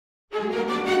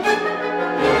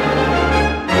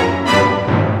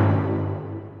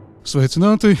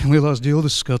Sveicināti! Lielās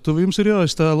ģildes skatuvi jums ir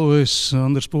jāiztēlojas.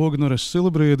 Andis Pogas un Oresta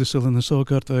Silabrieža LNSO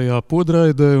kārtējā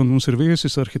podraidē, un mums ir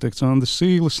viesis arhitekts Andis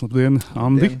Sīlis. Labdien,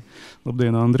 Andi!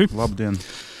 Labdien, Andri! Labdien!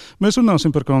 Mēs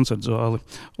runāsim par koncertzāli.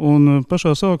 Un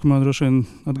pašā sākumā droši vien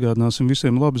atgādināsim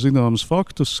visiem labi zināmus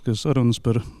faktus, ka sarunas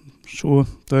par šo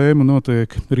tēmu notiek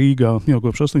Rīgā jau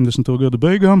kopš 80. gadu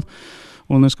beigām.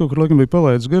 Un es kaut kur laikam biju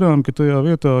palaidis garām, ka tajā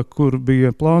vietā, kur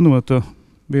bija plānota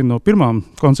viena no pirmām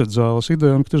koncertzāles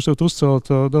idejām, ka tur esot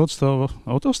uzcelta daudzstāva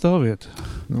autostāvvieta.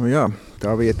 Nu jā,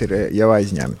 tā vieta ir jau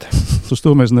aizņemta. Uz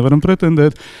to mēs nevaram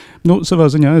pretendēt. Savā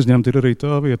ziņā aizņemta ir arī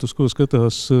tā vieta, uz ko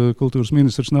skatās kultūras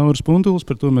ministrs Nauris Puntulis,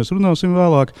 par to mēs runāsim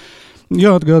vēlāk.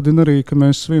 Jāatgādina arī, ka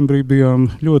mēs vienbrīd bijām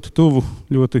ļoti tuvu,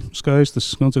 ļoti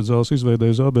skaistas koncertzāles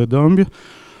izveidēja AB Dambja.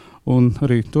 Un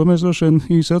arī to mēs droši vien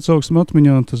īsi atsauksim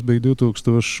atmiņā. Tas bija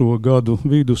 2000. gadu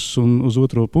vidus un uz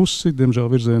otro pusi, diemžēl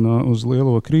virzienā uz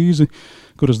lielo krīzi,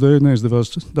 kuras dēļ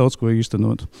neizdevās daudz ko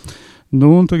īstenot.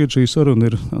 Un tagad šī saruna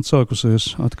ir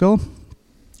atsākusies atkal.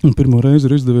 Un pirmo reizi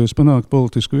ir izdevies panākt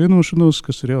politisku vienošanos,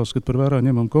 kas ir jāuzskata par vērā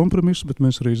ņemam kompromisu, bet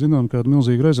mēs arī zinām, kādu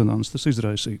milzīgu rezonanci tas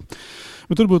izraisīja.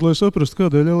 Bet varbūt, lai saprastu,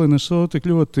 kādēļ LNSO tik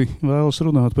ļoti vēlas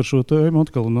runāt par šo tēmu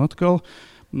atkal un atkal,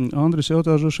 Andris,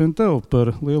 jautāšu šodien tev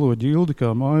par lielo ģildi kā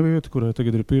mājvietu, kurai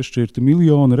tagad ir piešķirti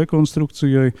miljoni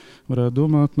rekonstrukcijai. Varētu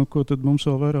domāt, ko tad mums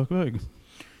vēl vairāk vajag?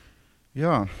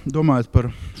 Jā, domājot par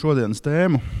šodienas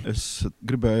tēmu, es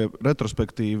gribēju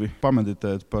retrospektīvi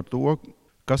pameditēt par to,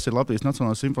 kas ir Latvijas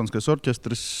Nacionālais simfoniskais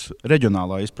orķestris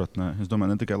reģionālā izpratnē. Es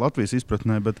domāju, ne tikai Latvijas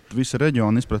izpratnē, bet visa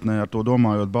reģiona izpratnē, ar to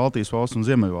domājot Baltijas valsts un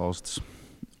Ziemeļvalstīs.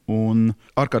 Un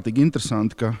ārkārtīgi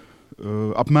interesanti, ka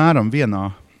apmēram vienā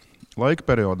laika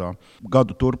periodā,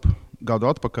 gadu turp, gadu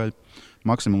atpakaļ,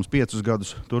 maksimums 5 gadus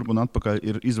turp un atpakaļ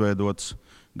ir izveidots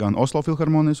gan Oslo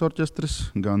filharmonijas orķestris,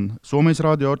 gan Somijas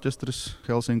radio orķestris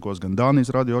Helsinkos, gan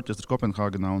Dānijas radio orķestris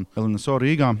Kopenhāgenā un LNSO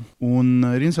Rīgā. Un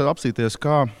ir interesanti apsīties,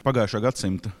 kā pagājušā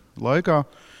gadsimta laikā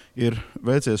ir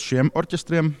veicies šiem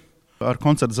orķestriem ar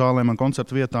koncertzālēm un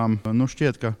koncertvietām.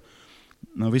 Šķiet, ka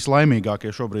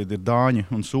vislaimīgākie šobrīd ir Dāņi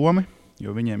un Somi,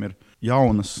 jo viņiem ir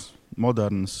jaunas,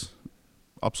 modernas,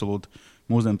 absolūti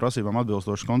mūsdienu prasībām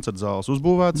atbilstošas koncertzāles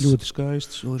uzbūvētas. Ļoti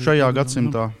skaistas. Šajā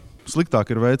gadsimtā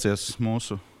sliktāk ir veicies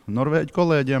mūsu norvēģu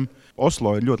kolēģiem.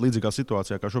 Oslo ir ļoti līdzīgā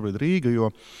situācijā kā šobrīd Rīga, jo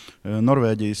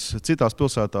Norvēģijas citās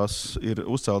pilsētās ir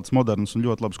uzceltas modernas un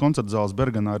ļoti labas koncertzāles.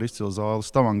 Bergenā ir izcila zāle,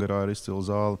 Stavangerā ir izcila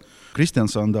zāle.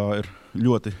 Kristiansandā ir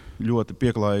ļoti, ļoti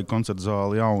pieklājīga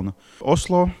koncertzāle jauna.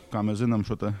 Oslo, kā mēs zinām,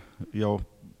 šo te jau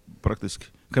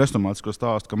praktiski krestomātisko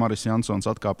stāstu, ka Maris Jansons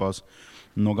atkāpās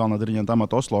no galvenā diriģenta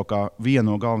amata Oslo, kā vienu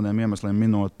no galvenajiem iemesliem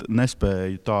minot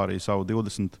nespēju tā arī savu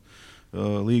 20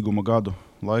 līguma gadu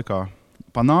laikā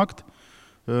panākt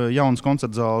jaunas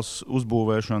koncertzāles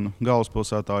uzbūvēšanu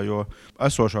galvaspilsētā, jo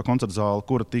esošā koncertzāle,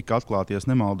 kura tika atklāties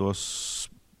nemaldos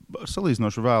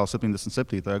salīdzinoši vēl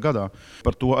 77. gadā,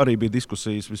 par to arī bija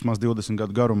diskusijas vismaz 20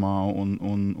 gadu garumā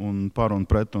un par un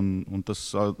pret, un tas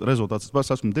rezultāts,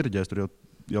 es esmu diriģējis tur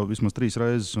jau vismaz 3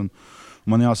 reizes, un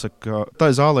man jāsaka, ka tai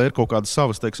zālē ir kaut kādas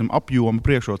savas, apjoma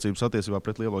priekšrocības attiecībā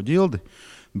pret lielo ģildi,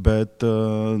 bet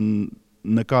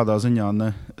nekādā ziņā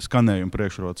ne skanējuma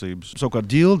priekšrocības. Savukārt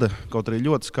ģilde, kaut arī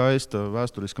ļoti skaista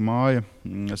vēsturiska māja,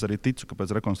 es arī ticu, ka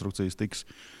pēc rekonstrukcijas tiks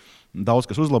daudz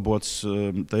kas uzlabots.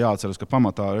 Te jāatceras, ka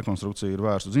pamatā rekonstrukcija ir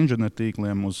vērsta uz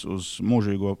inženiertīkliem, uz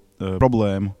mūžīgo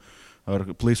problēmu ar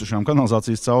plīsušām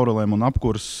kanalizācijas caurulēm un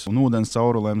apkurs un ūdens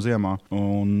caurulēm ziemā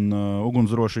un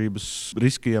ugunsdrošības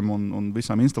riskiem un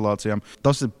visām instalācijām.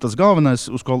 Tas ir tas galvenais,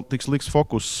 uz ko tiks liks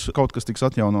fokus. Kaut kas tiks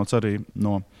atjaunots arī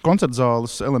no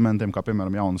koncertzāles elementiem, kā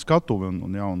piemēram jaunas skatuve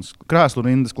un jaunas krēslu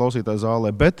rindas klausītāju zālē,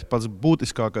 bet pats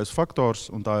būtiskākais faktors,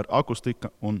 un tā ir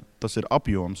akustika un tas ir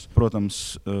apjoms.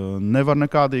 Protams, nevar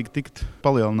nekādīgi tikt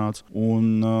palielināts,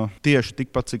 un tieši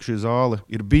tikpat, cik šī zāle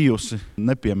ir bijusi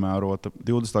nepiemērota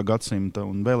 20. gadsimta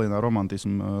un vēlīnā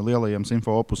romantismu lielajiem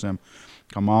simfo opusiem,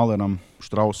 kā Māleram,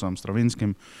 Štrausam,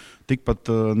 Stravinskim,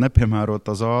 tikpat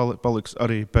nepiemērota zāle paliks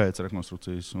arī pēc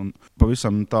rekonstrukcijas. Un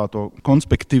pavisam tā to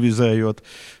konspektivizējot,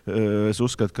 es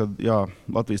uzskatu, ka jā,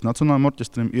 Latvijas Nacionālajam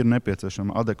orķestrim ir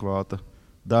nepieciešama adekvāta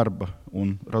darba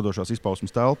un radošās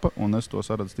izpausmes telpa, un es to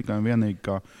saredzu tikai un vienīgi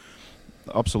kā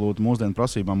absolūti mūsdienu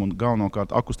prasībām un galvenokārt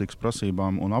akustikas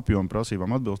prasībām un apjomu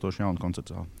prasībām atbilstoši jaunu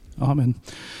koncertzāli. Amen.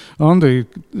 Andi,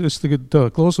 es tagad tā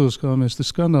klausos, kā mēs te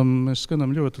skanam. Mēs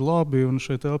skanam ļoti labi, un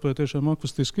šeit telpē tiešām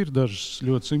akustiski ir dažas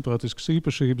ļoti simpātiskas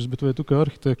īpašības, bet vai tu kā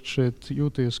arhitekts šeit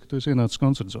jūties, ka tu esi ienācis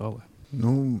koncertzālē?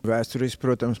 Vēsturiski,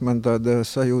 protams, man tāda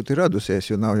sajūta ir radusies,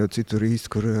 jo nav jau citur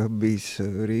īsti, kur bijis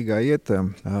Rīgā iet.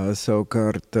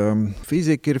 Savukārt,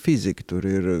 fizika ir fizika. Tur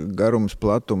ir garums,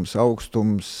 platums,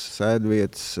 augstums,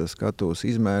 sēdvietas, skatuves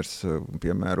izmērs,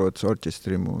 piemērots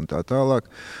orķestrim un tā tālāk.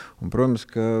 Un, protams,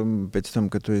 ka pēc tam,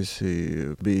 kad tu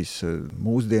esi bijis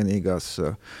mūsdienīgās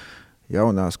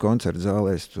jaunās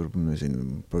koncertzālēs, tur,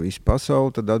 pa visu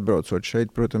pasauli, tad atbraucot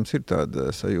šeit, protams, ir tāda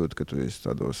sajūta, ka tu esi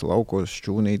tādos laukos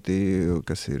šķūnītī,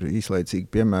 kas ir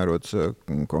īslaicīgi piemērots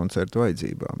koncertu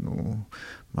vajadzībām.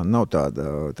 Man nav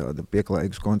tāda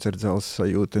pieklājīgas koncertzāles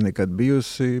sajūta nekad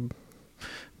bijusi,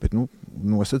 bet,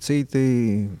 nosacīti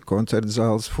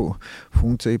koncertzāles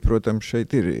funkcija, protams,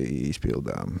 šeit ir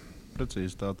izpildāma.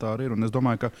 Precīzi tā arī ir. Un es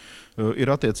domāju, ka ir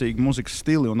attiecīgi muzikas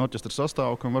stili un orķestra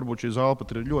sastāvu, kam varbūt šī zāle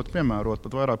pat ir ļoti piemērota,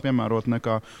 pat vairāk piemērota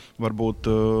nekā varbūt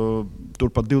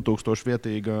turpat 2000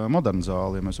 vietīga moderna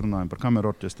zāle, ja mēs runājam par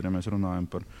kameru orķestri, ja mēs runājam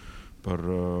par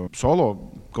solo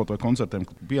kaut vai koncertiem,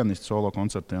 pianistu solo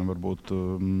koncertiem, varbūt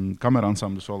kameru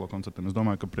ansambļu solo koncertiem. Es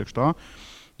domāju, ka priekš tā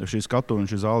šī skatu un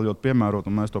šī zāle ļoti piemērota,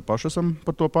 un mēs to paši esam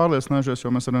par to pārliecinājušies, jo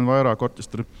mēs arvien vairāk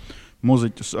orķestru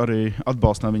muziķus arī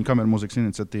atbalstām viņa kameru mūzikas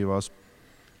iniciatīvās.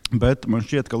 Bet man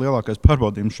šķiet, ka lielākais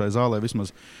pārbaudījums šai zālē, vismaz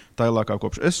tā ilgākā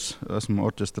kopš es esmu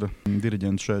orķestra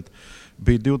diriģents šeit,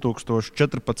 bija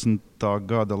 2014.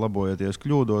 Gada, labojieties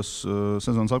kļūdos,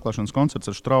 sezonas atklāšanas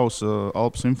koncerts ar Strausa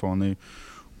Alpu simfoniju,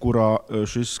 kurā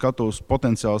šis skatuves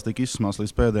potenciāls tika izsmās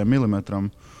līdz pēdējiem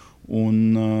milimetram.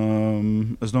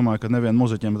 Un es domāju, ka nevien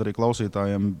muziķiem, bet arī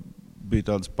klausītājiem bija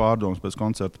tādas pārdomas pēc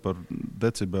koncerta par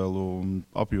decibelu,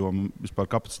 apjomu, vispār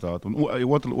kapacitāti. Un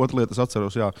otra lieta, es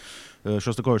atceros,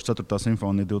 Šostakoviča 4.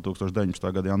 simfonija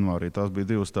 2019. Gada janvārī. Tās bija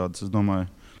divas tādas, es domāju,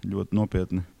 ļoti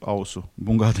nopietni ausu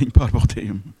bungātiņu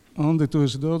pārbaudījumi. Andi, tu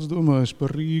esi daudz domājis par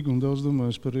Rīgu un daudz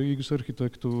domājis par Rīgas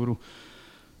arhitektūru.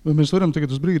 Vai mēs varam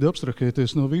tagad uz brīdi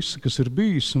abstrahēties no visa, kas ir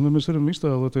bijis, un vai mēs varam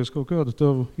iztēloties kaut kādu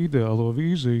tavu ideālo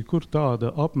vīziju, kur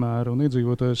tāda apmēra un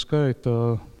iedzīvotāju skaita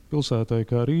pilsētai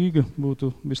kā Rīga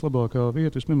būtu vislabākā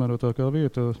vieta, vispiemērotākā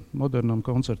vieta modernam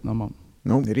koncertnamam?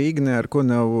 Rīga ne ar ko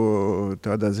nav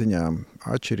tādā ziņā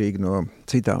atšķirīga no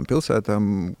citām pilsētām,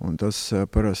 un tas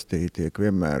parasti tiek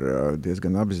vienmēr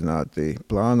diezgan apzināti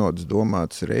plānots,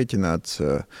 domāts, rēķināts,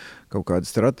 kaut kāda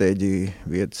stratēģija,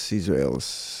 vietas izvēles,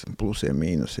 plusiem,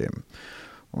 mīnusiem.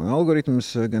 Un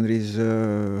algoritms gandrīz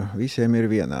visiem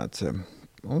ir vienāds.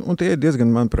 Un tie ir diezgan,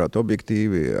 manuprāt,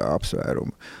 objektīvi apsvērumi.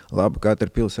 Labi, katra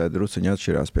pilsēta drusciņi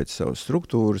atšķirās pēc savas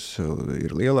struktūras,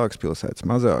 ir lielāks pilsētas,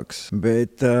 mazāks,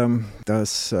 bet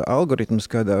tas algoritms,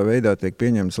 kādā veidā tiek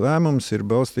pieņemts lēmums, ir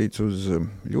balstīts uz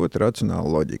ļoti racionālu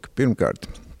loģiku. Pirmkārt,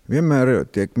 vienmēr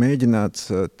tiek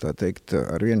mēģināts, tā teikt,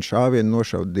 ar vienu šāvienu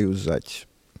nošaut divus zaķus.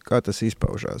 Kā tas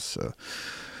izpaužās?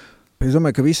 Es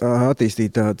domāju, ka visa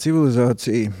attīstītā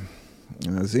civilizācija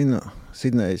zina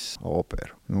Sidnejas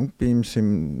operu.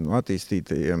 Pieņemsim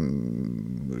attīstītajiem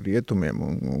rietumiem,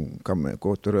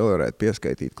 ko tur vēl varētu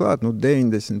pieskaitīt klāt,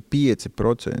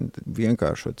 95%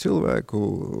 vienkāršo cilvēku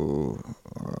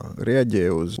reaģē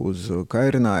uz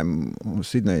kairinājumu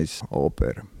Sidnejas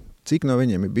operu. Cik no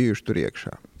viņiem ir bijuši tur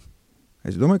iekšā?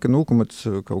 Es domāju, ka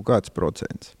 0, kaut kāds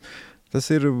procents. Tas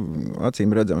ir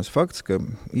acīm redzams fakts, ka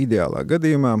ideālā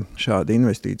gadījumā šāda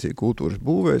investīcija kultūras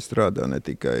būvē strādā ne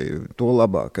tikai to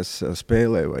labā, kas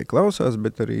spēlē vai klausās,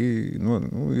 bet arī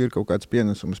ir kaut kāds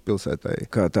pienesums pilsētai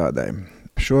kā tādai.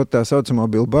 Šo tā saucamo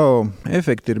Bilbao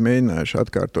efektu ir mēģinājuši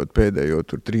atkārtot pēdējo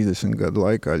 30 gadu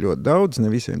laikā ļoti daudz,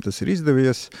 ne visiem tas ir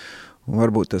izdevies. Un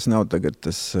varbūt tas nav tagad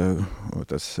tas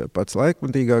pats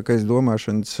laikmatīgākais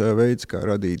domāšanas veids, kā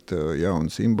radīt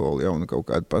jaunu simbolu, jaunu kaut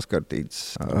kādu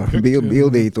paskartītas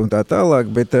bildīt un tā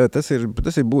tālāk, bet tas ir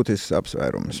būtisks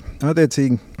apsvērums.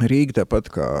 Attiecīgi, Rīga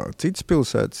tāpat kā citas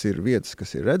pilsētas ir vietas,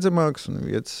 kas ir redzamākas un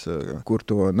vietas, kur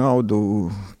to naudu,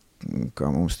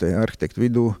 kā mums te arhitektu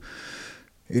vidū,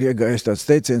 ir iegājis tāds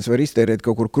teiciens, var iztērēt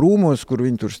kaut kur krūmos, kur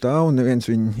viņi tur stāv un neviens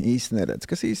viņu īsti neredz,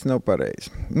 kas īsti nav pareizi.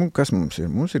 Kas mums ir?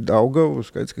 Mums ir Daugava,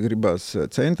 skaidrs, ka gribās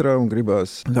centrā un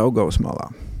gribās Daugavas malā,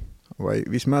 vai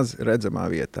vismaz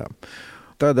redzamā vietā.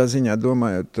 Tādā ziņā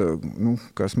domājot,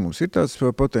 kas mums ir tās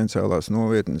potenciālās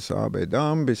novietnes, AB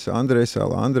Dambis, Andrei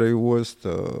Sala, Andrei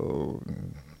Osta,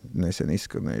 nesen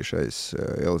izskanējušais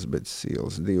Elizabetes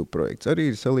ielas 2 projekts arī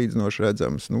ir salīdzinoši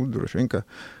redzams. Droši vien, ka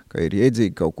ir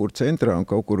iedzīgi kaut kur centrā un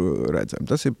kaut kur redzam.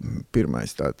 Tas ir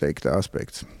pirmais, tā teikt,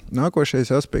 aspekts.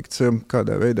 Nākošais aspekts,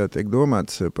 kādā veidā tiek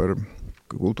domāts par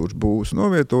kultūras būvas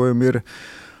novietojumu, ir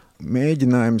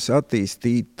mēģinājums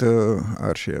attīstīt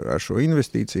ar šo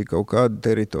investīciju kaut kādu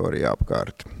teritoriju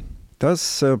apkārt.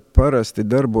 Tas parasti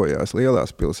darbojās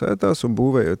lielās pilsētās un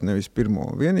būvējot nevis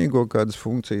pirmo vienīgo kādas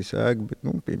funkcijas ēku, bet,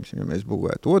 piemēram, ja mēs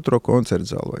būvētu otro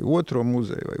koncertzāli vai otro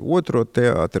muzeju vai otro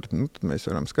teātri, tad mēs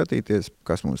varam skatīties,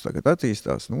 kas mums tagad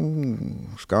attīstās.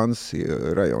 Skans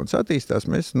rajons attīstās,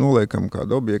 mēs noliekam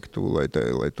kādu objektu, lai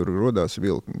tur rodās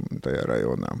vilki tajā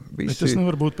rajonā. Bet tas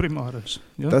nevar būt primārais.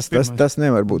 Ja? Tas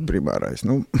nevar būt primārais.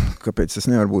 Kāpēc tas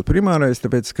nevar būt primārais?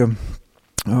 Tāpēc, ka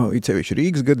it sevišķi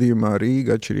Rīgas gadījumā,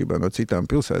 Rīga atšķirībā no citām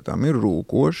pilsētām ir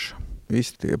rūkoša.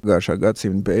 Visi tie pagājušā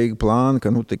gadsimta beigu plāni, ka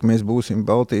tik mēs būsim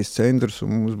Baltijas centrs un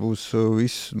mums būs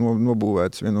viss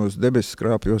nobūvēts vienos debesu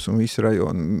skrāpjos un viss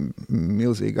rajoni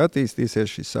milzīgi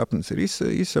attīstīsies. Šis sapnis ir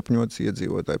izsapņots,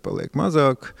 iedzīvotāji paliek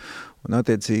mazāk un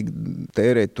attiecīgi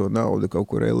tērēt to naudu kaut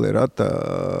kur ratā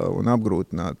un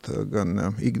apgrūtināt gan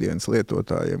ikdienas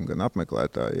lietotājiem, gan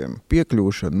apmeklētājiem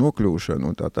piekļūšanu,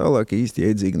 nokļūšanu un tā tālāk īsti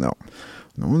jēdzīgi nav.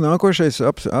 Nākošais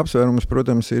apsvērums,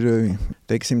 protams, ir,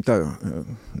 teiksim tā,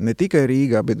 ne tikai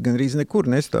Rīgā, bet gan arī nekur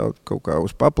nestāv kaut kā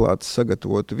uz paplātes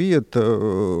sagatavota vieta,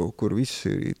 kur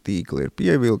visi tīkli ir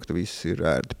pievilkti, viss ir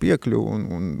ērti piekļuvi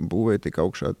un būvē tik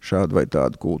augšā šādu vai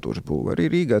tādu kultūras būvu.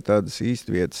 Arī Rīgā tādas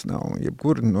īsti vietas nav.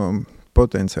 Jebkur no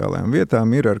potenciālajām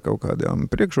vietām ir ar kaut kādām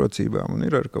priekšrocībām un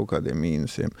ir ar kaut kādiem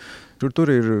mīnusiem. Tur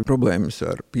ir problēmas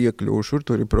ar piekļuvu,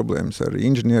 tur ir problēmas ar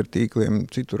inženieru tīkliem,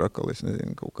 citur atkal, es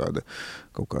nezinu,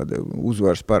 kaut kāda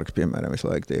uzvaras parks, piemēram, visu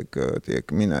laiku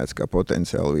tiek minēts kā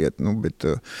potenciāla vieta, bet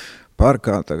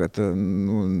parkā tagad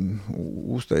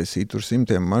uztaisīt tur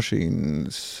simtiem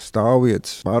mašīnas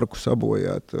stāvvietas, parku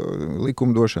sabojāt,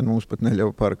 likumdošana mums pat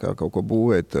neļauj parkā kaut ko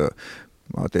būvēt,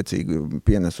 attiecīgi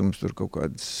pienesums tur kaut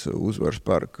kādas uzvaras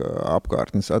parka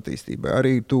apkārtnes attīstībai.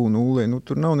 Arī nulē,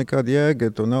 tur nav nekāda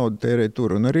jēga, to naudu tērēt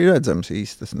tur, un arī redzams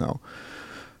īsti tas nav.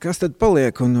 Kas tad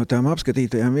paliek, un no tām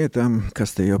apskatītajām vietām,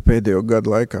 kas te jau pēdējo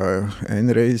gadu laikā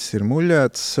N-reizes ir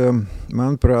muļēts,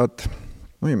 manuprāt,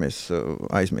 ja mēs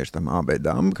aizmirstam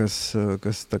ABDām, kas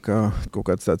tā kā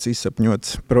kaut kāds tāds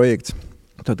izsapņots projekts,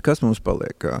 tad kas mums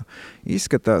paliek?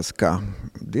 Izskatās, ka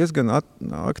diezgan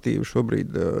aktīvi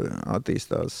šobrīd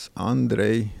attīstās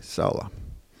Andrei sala.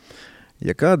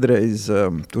 Ja kādreiz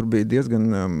tur bija diezgan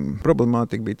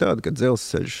problemātika bija tāda, ka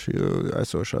dzelzceļš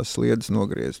esošās sliedes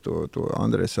nogriez to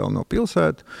Andrei salu no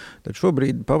pilsētu, tad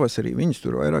šobrīd pavasarī viņas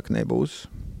tur vairāk nebūs.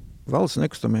 Valsts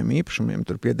nekustamiem īpašumiem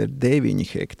tur pieder 9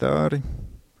 hektāri.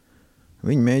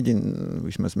 Viņi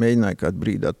vismaz mēģināja kādu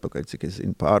brīdi atpakaļ, cik es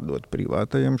zinu, pārdot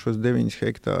privātajiem šos 9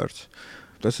 hektārus.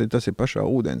 Tas ir pašā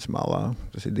ūdens malā,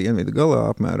 tas ir dienvidu galā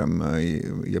apmēram,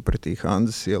 ja pretī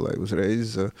Andis Sīlai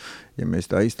uzreiz, ja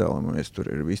mēs tā iztālamies, tur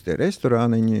ir visi tie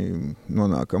restorāniņi,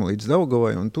 nonākam līdz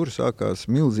Daugavai, un tur sākās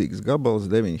milzīgs gabals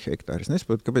 9 hektāri. Es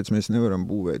nesaprotu, kāpēc mēs nevaram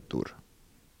būvēt tur.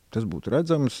 Tas būtu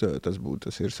redzams, tas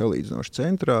ir salīdzinoši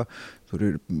centrā, tur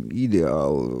ir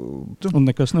ideāli. Un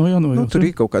nekas nav jānojauc. Tur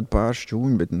ir kaut kādi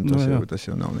pāršķūņi, bet tas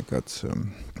jau nav nekāds,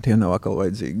 tie nav atkal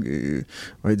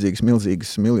vajadzīgas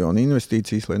milzīgas miljonu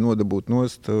investīcijas, lai nodabūtu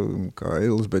nost, kā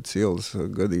Elizabetes ielas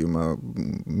gadījumā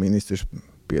ministrs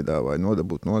piedāvāja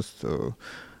nodabūt nost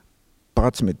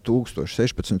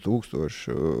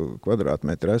 16,000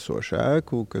 kvadrātmetru esošu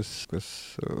ēku, kas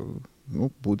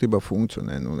būtībā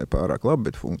funkcionē, nepārāk labi,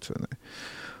 bet funkcionē.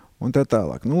 Un tā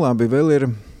tālāk. Labi, vēl ir,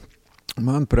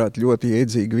 manuprāt, ļoti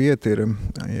iedzīga vieta ir,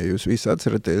 ja jūs visi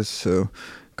atceraties,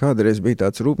 kādreiz bija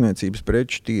tāds rūpniecības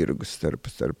preču tirgus starp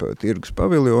tirgus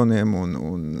paviljoniem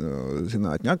un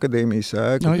zinātņu akadēmijas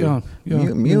ēku.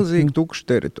 Milzīga tukša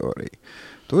teritorija.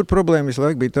 Tur problēma visu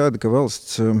laiku bija tāda, ka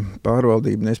valsts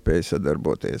pārvaldība nespēja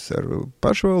sadarboties ar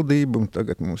pašvaldību.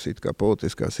 Tagad mums it kā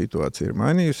politiskā situācija ir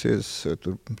mainījusies,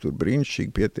 tur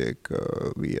brīnišķīgi pietiek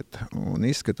vieta. Un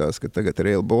izskatās, ka tagad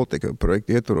Rail Baltica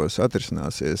projekta ietvaros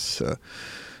atrisināsies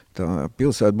tā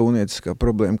pilsētbūvnieciskā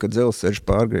problēma, ka dzelzceļš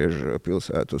pārgriež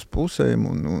pilsētu uz pusēm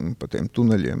un pa tiem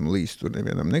tuneļiem līst tur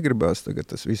nevienam negribās. Tagad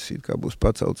tas viss it kā būs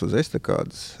pacelts uz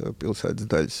estakādas, pilsētas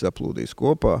daļas saplūdīs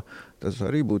kopā. Tas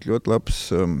arī būtu ļoti labs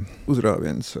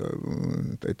uzrāviens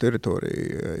tai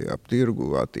teritorijai ap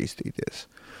tirgu attīstīties.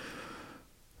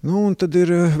 Un tad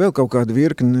ir vēl kaut kāda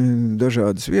virkne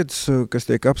dažādas vietas, kas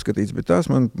tiek apskatīts, bet tās,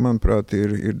 manuprāt,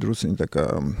 ir drusiņi tā kā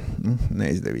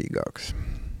neizdevīgākas.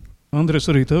 Andres,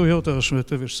 arī tev jautāšu, vai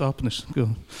tev ir sapnis, kā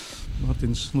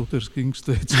Mārtiņš Luters Kings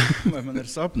teica? Vai man ir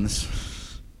sapnis?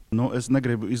 Es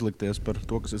negribu izlikties par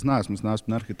to, kas es neesmu. Es neesmu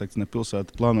ne arhitekts, ne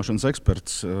pilsētu plānošanas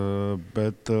eksperts,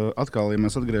 bet atkal, ja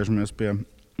mēs atgriežamies pie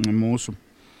mūsu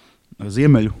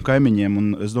ziemeļu kaimiņiem,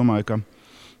 un es domāju, ka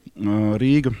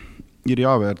Rīga ir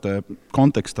jāvērtē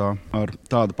kontekstā ar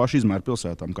tādu pašu izmēru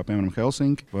pilsētām, kā piemēram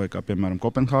Helsinki, vai kā piemēram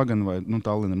Kopenhāgenā, vai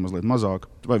Tallina ir mazliet mazāk,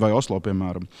 vai Oslo,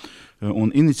 piemēram.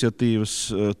 Un iniciatīvas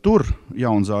tur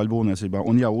jaunu zāļu būvniecībā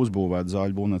un jau uzbūvētu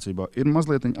zāļu būvniecībā ir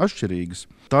mazliet atšķirīgas.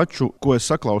 Taču, ko es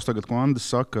saklausu tagad, ko Andis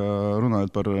saka, runājot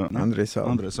par Andris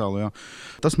Sīli,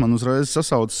 tas man uzreiz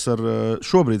sasaucas ar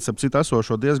šobrīd, starp citu,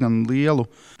 esošo diezgan lielu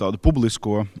tādu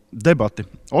publisko debati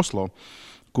Oslo,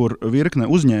 kur virkne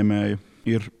uzņēmēju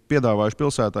ir piedāvājuši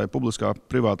pilsētai publiskā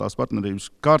privātās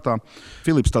partnerības kārtā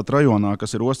Filipstāta rajonā,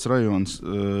 kas ir ostas rajons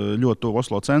ļoti tuvu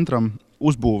Oslo centram,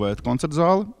 uzbūvēt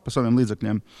koncertzāli pa saviem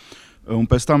līdzekļiem un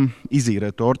pēc tam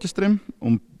izīrēt to orķestrim.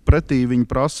 Un pretī viņi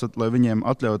prasa, lai viņiem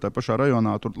atļauj tajā pašā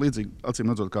rajonā, tur līdzīgi,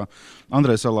 acīm redzot, kā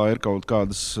Andrejā salā ir kaut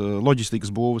kādas loģistikas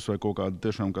būves vai kaut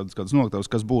kādas noliktavas,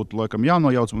 kas būtu laikam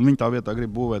jānojauc, un viņi tā vietā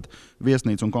grib būvēt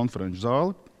viesnīcu un konferenču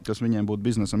zāli, kas viņiem būtu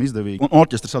biznesam izdevīgi. Un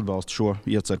orķestris atbalsta šo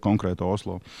ieceru konkrēto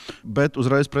Oslo. Bet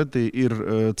uzreiz pretī ir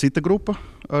cita grupa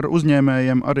ar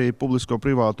uzņēmējiem, arī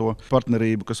publisko-privāto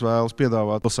partnerību, kas vēlas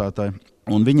piedāvāt pilsētai.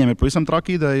 Un viņiem ir pavisam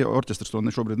traka ideja, orķestris to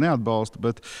šobrīd neatbalsta,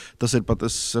 bet tas ir pat,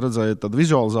 es redzēju tādu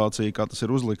vizualizāciju, kā tas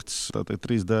ir uzlikts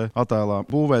 3D attēlā,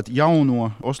 būvēt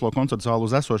jauno Oslo koncertzāli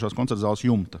uz esošās koncertzāles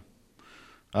jumta.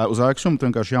 Uz ēkas jumta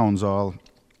vienkārši jaunu zāli.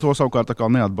 To savukārt tā kā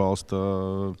neatbalsta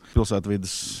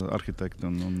pilsētvides arhitekti.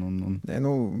 Nē,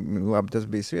 labi, tas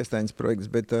bija Sviestaņas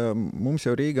projekts, bet mums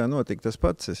jau Rīgā notika tas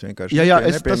pats. Es vienkārši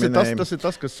tas ir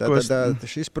tas, kas...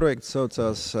 Šis projekts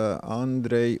saucās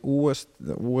Andreja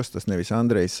Ostas, nevis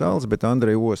Andreja Salas, bet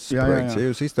Andreja Ostas projekts. Ja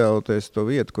jūs iztēloties to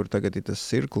vietu, kur tagad ir tas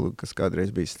cirkli, kas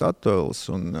kādreiz bija Statoils,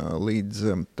 un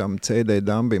līdz tam CD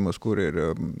dambim, uz kur ir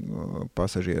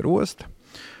pasažieru osta,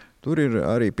 tur ir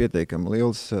arī pietiekami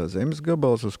liels zemes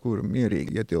gabals, uz kuru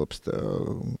mierīgi ietilpst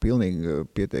pilnīgi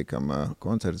pietiekama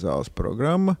koncertzāles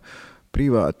programma.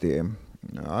 Privātie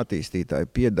attīstītāji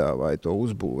piedāvāja to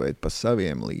uzbūvēt pa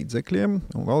saviem līdzekļiem,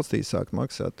 un valstīs sāk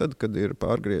maksāt tad, kad ir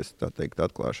pārgriezta, tā teikt,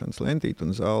 atklāšanas lentīte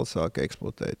un zāle sāk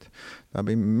eksploatēt. Tā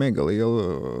bija mega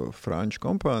liela franču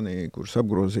kompānija, kuras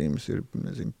apgrozījums ir,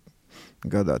 nezinu,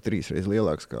 gadā 3 reizes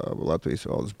lielāks kā Latvijas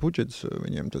valsts budžets,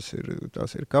 viņiem tās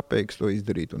ir kapeikas to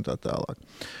izdarīt un tā tālāk.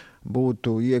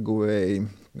 Būtu ieguvēji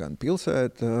gan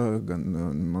pilsēta, gan,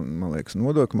 man liekas,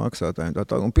 nodokļu maksātāji un tā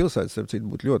tālāk. Un pilsēta, starp citu,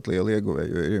 būtu ļoti liela ieguvēja,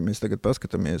 jo ja mēs tagad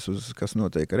paskatāmies uz, kas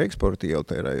notiek ar eksporta ielu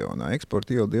tajā rajonā.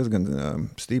 Eksporta iela diezgan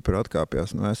stipri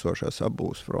atkāpjās no esošās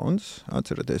apbūves frontes.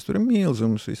 Atceraties, tur ir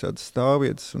milzums, visādas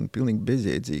stāvvietas un pilnīgi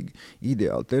bezjēdzīgi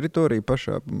ideāla teritorija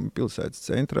pašā pilsētas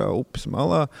centrā, upes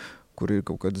malā, kur ir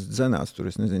kaut kādas dzenās, tur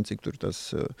es nezinu, cik tur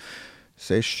tas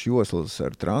 6 joslas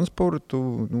ar transportu,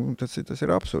 tas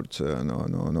ir absurds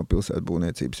no pilsētu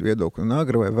būvniecības viedokļa. Un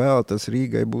agri vai vēl tas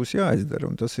Rīgai būs jāizdara,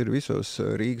 un tas ir visos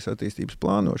Rīgas attīstības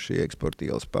plānos šī eksporta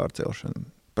ielas pārcelšana.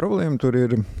 Problēma tur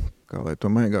ir, kā lai to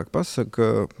maigāk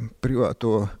pasaka,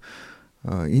 privāto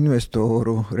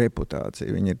investoru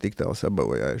reputāciju. Viņi ir tik tālu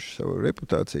sabavojājuši savu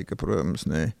reputāciju, ka, protams,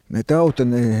 ne tauta,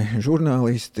 ne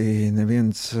žurnālisti,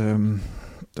 neviens...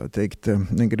 tā teikt,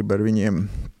 negrib ar viņiem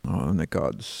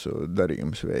nekādus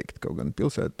darījumus veikt. Kaut gan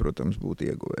pilsēta, protams, būtu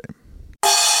ieguvēja.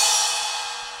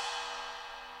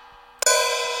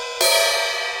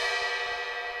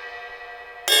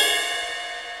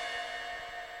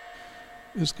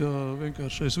 Es kā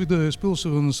vienkāršais vidējais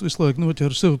pilsonis visu laiku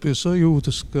noķeru sev pie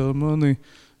sajūtas, ka mani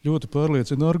ļoti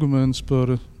pārliecina arguments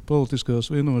par politiskās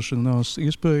vienošanās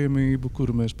iespējamību,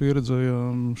 kuru mēs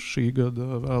pieredzējām šī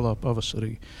gada vēlā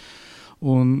pavasarī.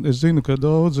 Un es zinu, ka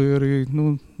daudzi arī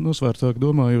nosvērtāk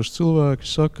domājoši cilvēki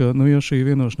saka, ja šī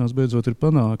vienošanās beidzot ir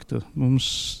panākta,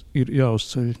 mums ir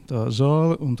jāuzceļ tā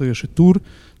zāle, un tieši tur,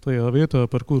 tajā vietā,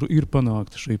 par kuru ir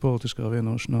panākta šī politiskā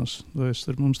vienošanās. Vai es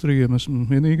ar mums 3 esmu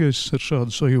vienīgais ar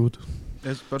šādu sajūtu?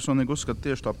 Es personīgi uzskatu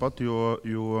tieši tāpat,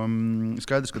 jo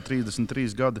skaidrs, ka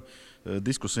 33 gadi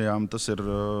diskusijām tas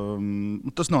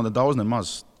nav ne daudz, ne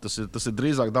maz. Tas ir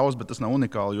drīzāk daudz, bet tas nav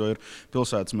unikāli, jo ir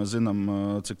pilsētas, mēs zinām,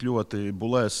 cik ļoti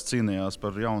Bulēs cīnījās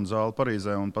par jaunu zāli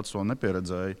Parīzē un pats to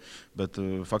nepieredzēja, bet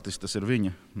faktiski tas ir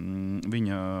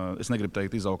viņa, es negribu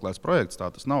teikt izauklēts projekts,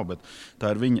 tā tas nav, bet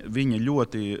tā ir viņa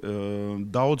ļoti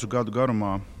daudzu gadu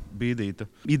garumā bīdīta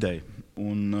ideja.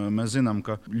 Un mēs zinām,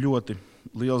 ka ļoti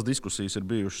lielas diskusijas ir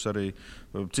bijušas arī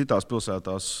citās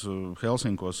pilsētās,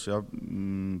 Helsinkos. Ja.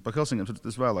 Par Helsinkiem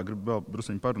es vēlāk gribu vēl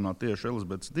brusiņu parunāt tieši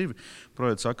Elizabetes 2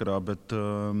 projekta sakarā,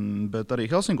 bet arī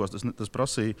Helsinkos tas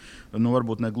prasīja,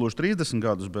 varbūt ne gluži 30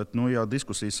 gadus, bet, ja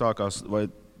diskusijas sākās vai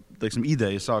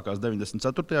ideja sākās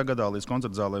 94. gadā, līdz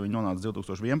koncertzālē viņa nonāca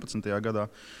 2011. gadā.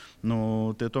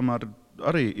 Tie tomēr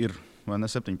arī ir vai ne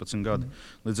 17 gadi.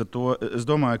 Līdz ar to es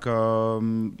domāju, ka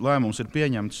lēmums ir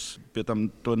pieņemts, pie tam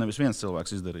to nevis viens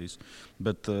cilvēks izdarījis,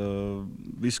 bet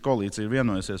visa koalīcija ir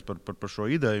vienojusies par šo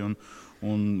ideju.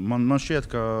 Un man šķiet,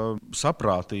 ka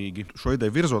saprātīgi šo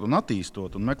ideju virzot un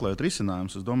attīstot un meklējot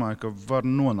risinājumus, es domāju, ka var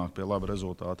nonākt pie laba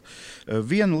rezultāta.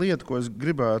 Viena lieta, ko es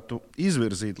gribētu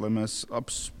izvirzīt, lai mēs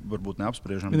varbūt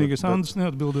neapspriežam. Vienīgais Andis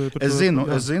neatbildēja par to. Es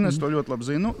zinu, es to ļoti labi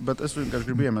zinu, bet es vienkārši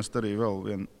gribu iemest arī vēl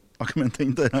vienu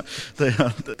akmentiņu tajā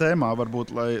tēmā,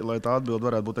 varbūt, lai tā atbilde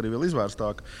varētu būt arī vēl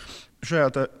izvērstāka.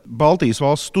 Šajā Baltijas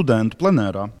valsts studentu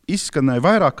plenērā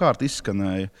vairāk kārt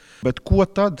izskanēja, bet ko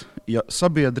tad, ja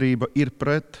sabiedrība ir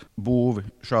pret būvi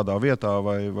šādā vietā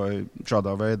vai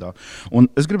šādā veidā? Un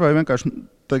es gribēju vienkārši,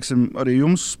 arī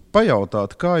jums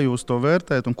pajautāt, kā jūs to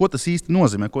vērtējat un ko tas īsti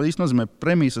nozīmē? Ko īsti nozīmē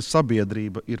premisa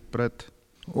sabiedrība ir pret?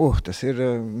 Tas ir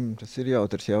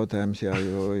jautrs jautājums, jā,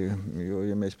 jo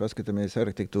ja mēs paskatāmies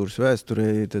arhitektūras vēsturē,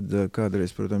 tad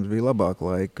kādreiz, protams, bija labāk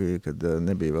laiki, kad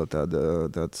nebija vēl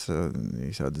tāds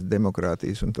visādas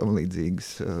demokrātijas un tam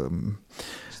līdzīgas.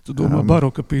 Tu domā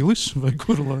baroka pilis vai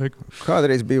kuru laiku?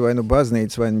 Kādreiz bija vai nu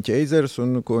baznīca, vai nu ķeizars,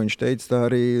 un ko viņš teica, tā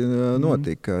arī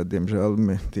notika. Diemžēl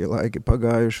tie laiki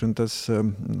pagājuši, un tas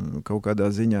kaut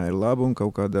kādā ziņā ir labi, un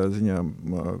kaut kādā ziņā,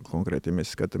 konkrēti, ja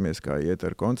mēs skatāmies, kā iet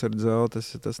ar koncertzāli,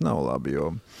 tas nav labi,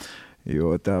 jo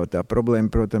tā problēma,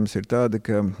 protams, ir tāda,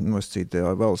 ka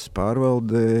nosacītā valsts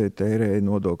pārvalde tērē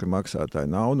nodokļu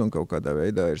maksātāju naudu un kaut kādā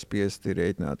veidā ir spiesti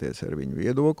rēķināties ar viņu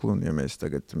viedokli. Un ja mēs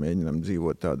tagad mēģinām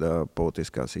dzīvot tādā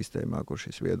politiskā sistēmā, kur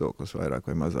šis viedoklis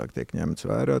vairāk vai mazāk tiek ņemts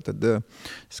vērā, tad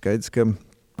skaidrs, ka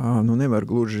nevar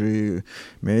gluži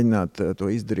mēģināt to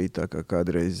izdarīt tā, kā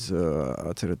kādreiz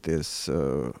atceraties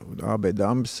AB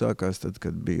dambis sākās, tad,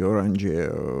 kad bija oranžie,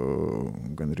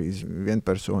 gan arī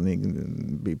vienpersonīgi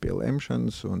bija pie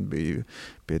lemšanas un bija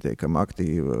pietiekami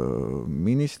aktīva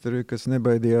ministri, kas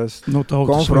nebaidījās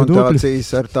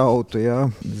konfrontācijas ar tautu. Jā.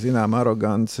 Zinām,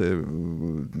 arogance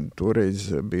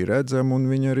toreiz bija redzama un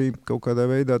viņi arī kaut kādā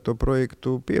veidā to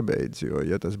projektu piebeidz, jo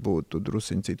ja tas būtu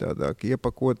drusiņ citādāk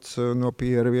iepakots no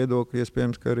PR viedokļa,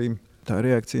 iespējams, ka arī tā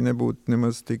reakcija nebūtu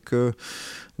nemaz tik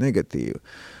negatīva.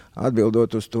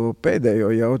 Atbildot uz to pēdējo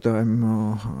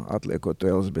jautājumu, atliekot to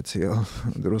Elizabetes ielu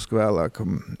drusku vēlāk,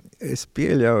 es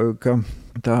pieļauju, ka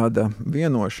tāda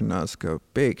vienošanās, ka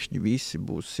pēkšņi visi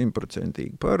būs 100%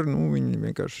 par, viņi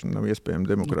vienkārši nav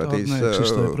iespējami demokrātijas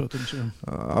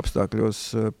apstākļos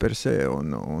per se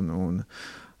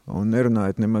un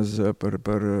nerunājot nemaz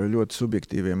par ļoti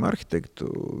subjektīviem arhitektu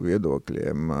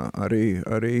viedokļiem,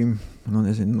 arī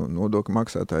nodokļu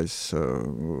maksātājs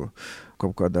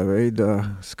kaut kādā veidā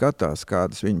skatās,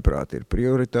 kādas viņuprāt ir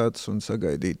prioritātes un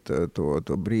sagaidīt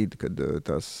to brīdi, kad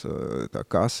tā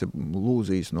kase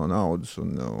lūzīs no naudas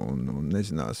un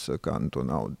nezinās, kā to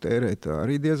naudu tērēt,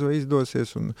 arī diez vai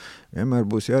izdosies un vienmēr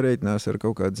būs jārēķinās ar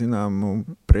kaut kādu zināmu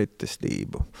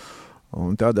pretestību.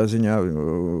 Un tādā ziņā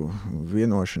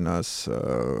vienošanās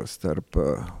starp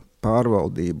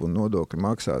pārvaldību un nodokļu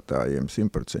maksātājiem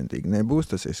 100% nebūs.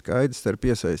 Tas ir skaidrs, starp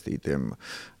iesaistītiem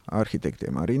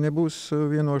arhitektiem arī nebūs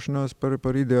vienošanās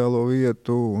par ideālo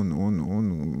vietu un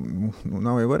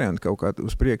nav jau varianti kaut kā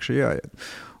uz priekšu jāiet.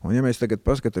 Un ja mēs tagad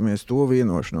paskatāmies to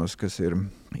vienošanos, kas ir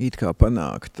it kā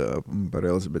panākta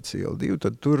par Elizabetes ielu 2,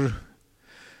 tad tur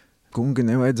kungi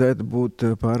nevajadzētu būt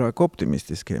pārāk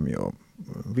optimistiskiem, jo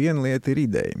viena lieta ir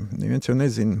ideja. Neviens jau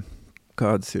nezina,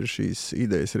 kādas ir šīs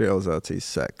idejas realizācijas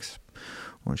sekas.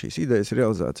 Un šīs idejas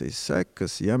realizācijas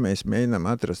sekas, ja mēs mēģinām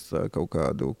atrast kaut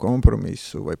kādu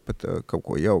kompromisu vai pat kaut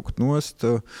ko jaukt nost,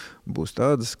 būs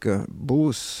tādas, ka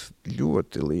būs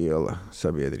ļoti liela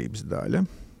sabiedrības daļa,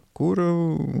 kur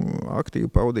aktīvi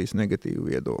paudīs negatīvu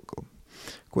viedokli.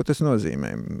 Ko tas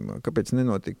nozīmē? Kāpēc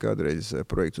nenotika kādreiz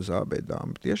projekts uz AB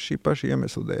dambu? Tieši šī paša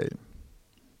iemesla dēļ.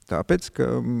 Tāpēc, ka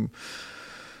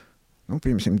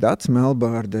piemēram, Dats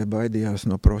Melbārde baidījās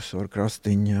no profesora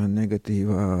Krastiņa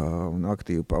negatīvā un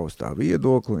aktīvi paustā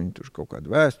viedokli. Viņi tur kaut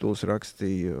kādu vēstules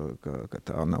rakstīja, ka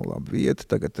tā nav laba vieta.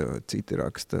 Tagad citi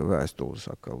raksta vēstules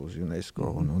atkal uz UNESCO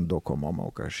un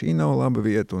Dokomomo, ka šī nav laba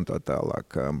vieta un tā tālāk.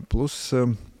 Plus,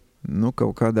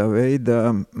 kaut kādā veidā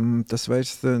tas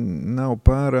vairs nav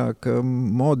pārāk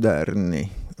moderni,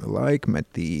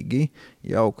 laikmetīgi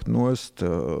jaukt nost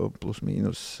plus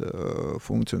mīnus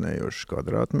funkcionējošus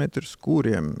kvadrātmetrus,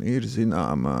 kuriem ir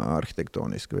zināma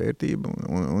arhitektoniska vērtība.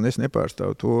 Un es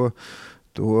nepārstāvu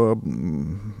to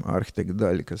arhitektu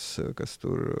daļu, kas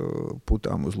tur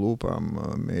putām uz lūpām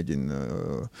mēģina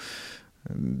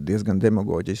diezgan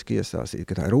demagoģiski iestāstīt,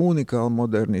 ka tā ir unikāla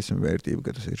modernisma vērtība,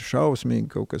 ka tas ir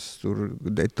šausmīgi, kaut kas tur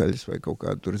detaļas vai kaut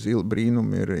kāda tur zila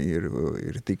brīnumi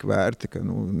ir tik vērti, ka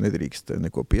nedrīkst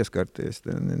neko pieskarties,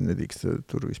 nedrīkst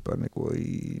tur vispār neko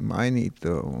mainīt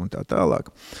un tā tālāk.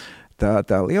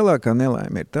 Tā lielākā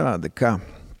nelaime ir tāda, ka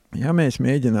ja mēs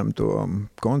mēģinām to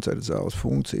koncertzāles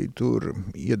funkciju tur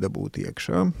iedabūt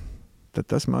iekšā, tad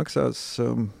tas maksās,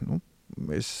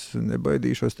 es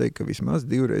nebaidīšos teikt, ka vismaz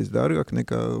 2 reizes dārgāk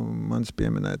nekā mans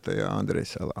pieminētajā Andrē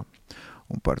salā.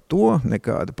 Un par to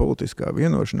nekāda politiskā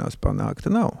vienošanās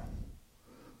panākta nav.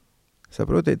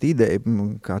 Saprotiet, ideja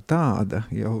kā tāda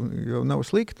jau nav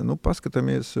slikta.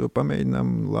 Paskatāmies,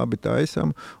 pamēģinām, labi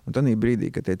taisam, un tanī brīdī,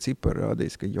 kad tie cipari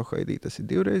rādīs, ka johaidī tas ir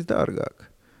 2 reizes dārgāk,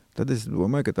 tad es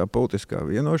domāju, ka tā politiskā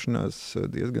vienošanās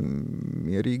diezgan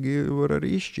mierīgi var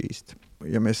arī izšķīst.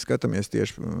 Ja mēs skatāmies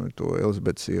tieši to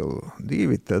Elizabetes ielu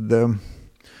 2, tad,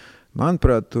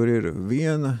 manuprāt, tur ir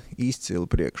viena izcila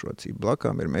priekšrocība.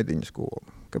 Blakām ir mediņu skola.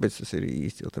 Kāpēc tas ir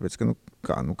izcila? Tāpēc,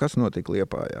 ka, kas notika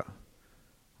Liepājā?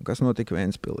 Kas notika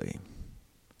Ventspilī?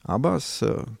 Abās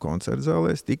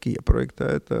koncertzālēs tika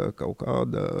ieprojektēta kaut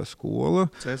kāda skola.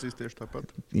 Cēsīs tieši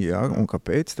tāpat. Jā, un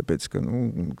kāpēc? Tāpēc,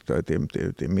 ka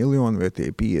tie miljoni vai tie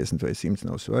 50 vai 100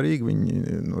 nav svarīgi,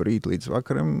 viņi no rīta līdz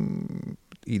vakaram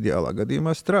ideālā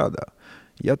gadījumā strādā.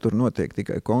 Ja tur notiek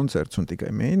tikai koncerts un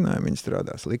tikai mēģinājumi, viņi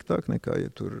strādā sliktāk nekā,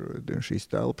 ja tur šīs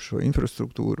telpas šo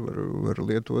infrastruktūru var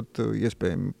lietot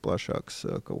iespējami plašāks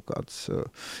kaut kāds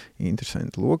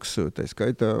interesants loks. Tā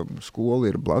skaitā skola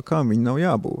ir blakām, viņi nav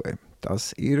jābūvē. Tas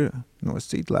ir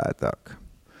nosacīt lētāk.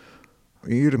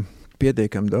 Ir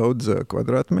pietiekami daudz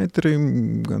kvadrātmetri,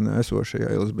 gan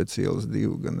esošajā Elizabetes ielas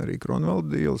 2, gan arī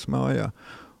Kronvalda ielas mājā,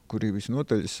 kuri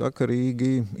visnotaļ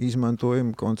sakarīgi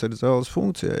izmantojam koncertzāles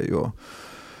funkcijai, jo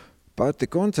pati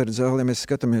koncertzāle, ja mēs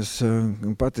skatāmies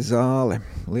pati zāle,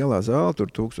 lielā zāle,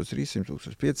 tur 1300,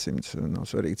 1500, nav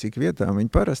svarīgi cik vietām,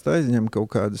 viņi parasti aizņem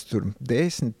kaut kādas tur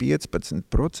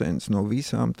 10-15% no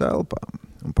visām telpām.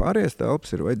 Un pārējās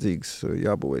telpas ir vajadzīgas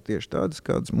jābūvē tieši tādas,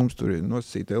 kādas mums tur ir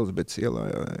nosacīta Elizabetes ielā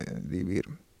 2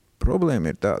 ir.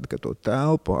 Problēma ir tāda, ka to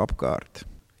telpu apkārt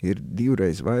ir 2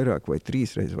 reizes vairāk, vai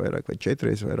 3 reizes vairāk, vai 4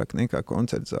 reizes vairāk nekā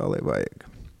koncertzālē vajag.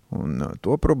 Un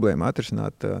to problēmu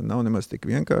atrisināt nav nemaz tik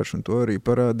vienkārši, un to arī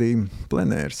parādīja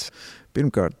plenērs.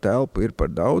 Pirmkārt, telpu ir par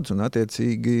daudz, un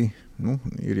attiecīgi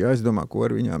ir jāizdomā, ko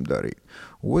ar viņām darīt.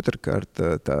 Otrkārt,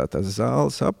 tās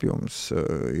zāles apjoms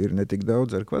ir ne tik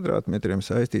daudz ar kvadrātmetriem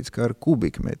saistīts, kā ar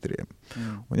kubikmetriem.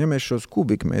 Un ja mēs šos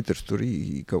kubikmetrus tur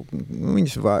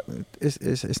viņus var,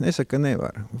 es nesaku, ka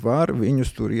nevar. Var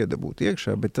viņus tur iedabūt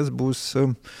iekšā, bet tas būs,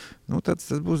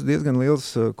 tas būs diezgan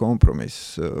liels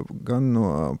kompromiss. Gan no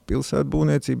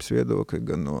pilsētbūvniecības viedokļa,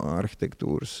 gan no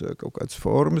arhitektūras kaut kādas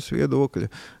formas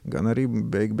viedokļa, gan arī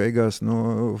beigās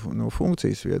no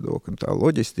funkcijas viedokļa. Tā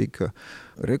loģistika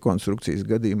rekonstrukcijas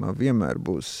gadījumā vienmēr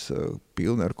būs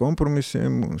pilna ar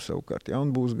kompromisiem, un savukārt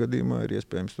jaunbūvs gadījumā ir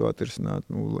iespējams to atrisināt,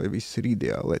 lai viss ir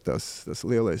ideāli, lai tas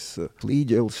lielais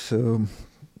līģelis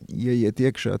ieiet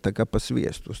iekšā tā kā pa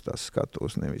sviestu uz tās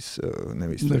skatos, nevis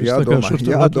tur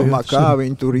jādomā, kā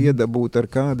viņi tur iedabūt ar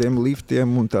kādiem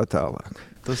liftiem un tā tālāk.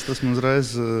 Tas mums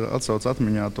reiz atsauc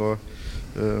atmiņā to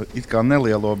it kā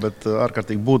nelielo, bet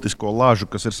ārkārtīgi būtisko lažu,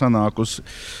 kas ir sanākusi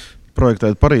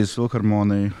projektēt Parīzes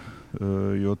filharmoniju,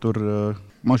 jo tur,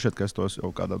 man šķiet, ka es tos jau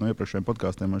kādā no iepriekšējiem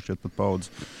podkāstiem, man šķiet pat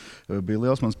paudzes, bija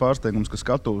liels mans pārsteigums, ka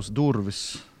skatuves durvis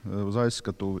uz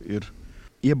aizskatuvi ir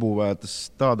iebūvētas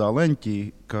tādā leņķī,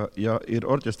 ka, ja ir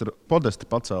orķestra podesti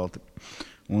pacelti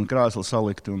un krēsli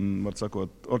salikti un, var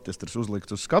sakot, orķestris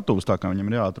uzlikts uz skatuves, tā kā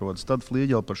viņam ir jāatrodas, tad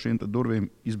flīģeli par šīm durvīm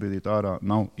izbīdīt ārā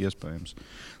nav iespējams.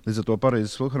 Līdz ar to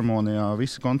Parīzes filharmonijā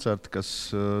visi koncerti,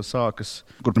 kas sākas,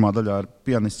 kur pirmā daļā ir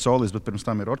pianists solis, bet pirms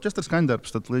tam ir orķestra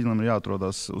skaņdarbs, tad flīģelim ir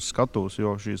jāatrodas uz skatuves,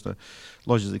 jo šīs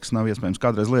loģistikas nav iespējams.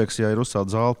 Kādreiz liekas, ja ir uzcelt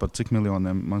zāli par cik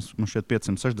miljoniem, man šķiet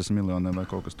 560 miljoniem vai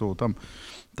kaut kas tuvu tam,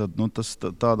 tad tas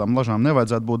tādām lažām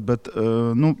nevajadzētu būt, bet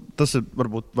tas ir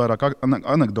varbūt vairāk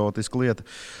anekdotiska lieta,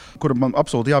 kura man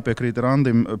absolūti jāpiekrīt ar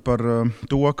Andim par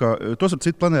to, ka tos ar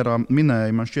citu plenērā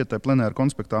minēja, man šķiet, tai plenēra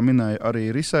konspektā minēja arī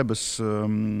Risebes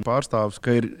pārstāvs,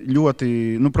 ka ir ļoti,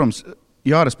 protams,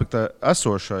 jārespektē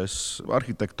esošais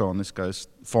arhitektoniskais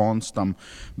fons tam,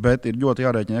 bet ir ļoti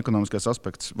jārēķina ekonomiskais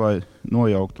aspekts vai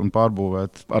nojaukt un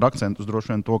pārbūvēt ar akcentu uz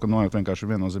droši vien to, ka nojaukt vienkārši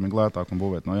ir viennozīmīgi lētāk un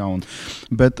būvēt no jauna.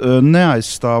 Bet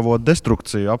neaizstāvot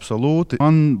destrukciju absolūti,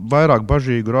 man vairāk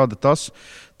bažīgu rada tas,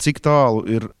 cik tālu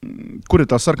ir, kur ir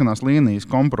tās sarkanās līnijas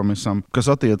kompromisam,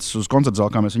 kas attiecas uz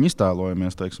koncertzāli, kā mēs viņu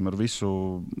iztēlojamies, teiksim, ar visu,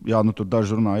 tur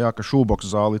daži runā, ka šūboksa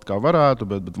zāli it kā varētu,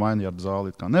 bet vainjārda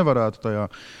zāli it kā nevarētu tajā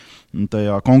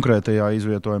tajā konkrētajā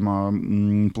izvietojumā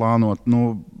plānot.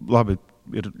 Labi,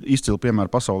 ir izcili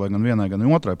piemēri pasaulē gan vienai, gan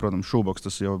otrai. Protams, šūboks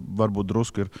tas jau varbūt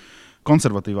drusku ir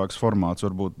konservatīvāks formāts,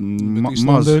 varbūt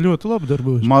maz ļoti labi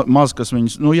darbojas. Maz, kas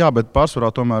viņas, bet pārsvarā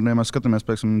tomēr, ja mēs skatāmies,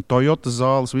 piemēram, Toyota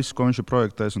zāles, visu, ko viņš ir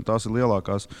projektējis, un tās ir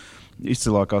lielākās,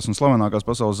 izcilākās un slavenākās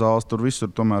pasaules zāles, tur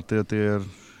visur tomēr tie ir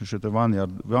šie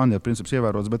vanjāra princips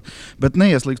ievērots, bet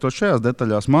neieslīgstot šajās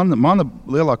detaļās, mana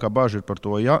lielākā bažas ir par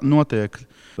to, ja notiek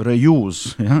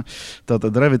reuse, ja?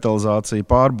 Tātad revitalizācija,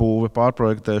 pārbūve,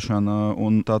 pārprojektēšana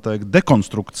un tā teikt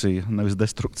dekonstrukcija, nevis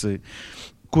destrukcija.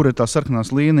 Kur ir tās sarkanās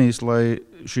līnijas, lai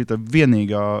šī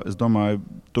vienīgā, es domāju,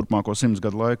 turpmāko 100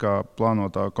 gadu laikā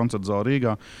plānotā koncertzāle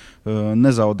Rīgā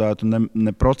nezaudētu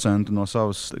ne procentu no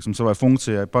savai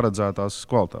funkcijai paredzētās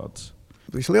kvalitātes?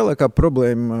 Vislielākā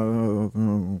problēma,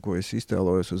 ko es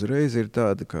iztēlojos uzreiz, ir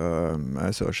tāda, ka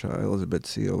esošā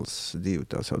Elizabetes ielas 2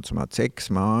 tā saucamā cekas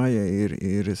māja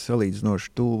ir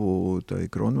salīdzinoši tuvu tai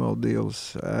Kronvalda ielas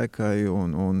ēkai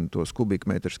un tos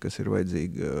kubikmetrus, kas ir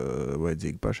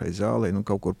vajadzīgi pašai zālei.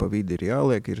 Kaut kur pa vidi ir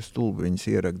jāliek, ir stulbi viņas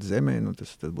ierakt zemē,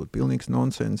 tas būtu pilnīgs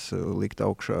nonsens. Likt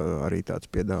augšā arī tāds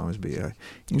piedāvājums bija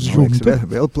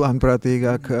vēl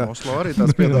plānprātīgāk. Oslo arī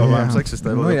tāds piedāvājums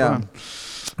eksistē vēl joprojām.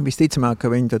 Visticamāk, ka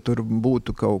viņi tur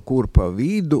būtu kaut kur pa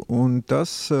vidu, un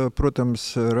tas, protams,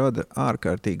 rada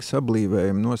ārkārtīgi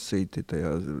sablīvējumu nosīti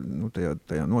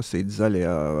tajā nosīti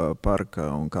zaļajā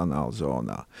parka un kanāla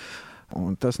zonā.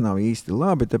 Un tas nav īsti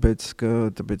labi, tāpēc, ka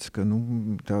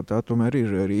tā tomēr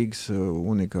ir Rīgas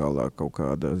unikālā kaut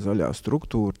kāda zaļā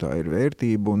struktūra, tā ir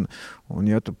vērtība,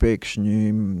 un ja tu pēkšņi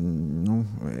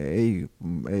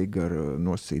ej gar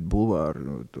nosīt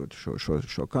bulvāru,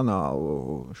 šo kanālu,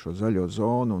 šo zaļo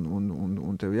zonu,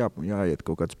 un tev jāiet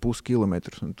kaut kāds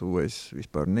puskilometrs, un tu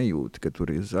vispār nejūti, ka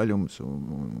tur ir zaļums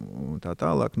un tā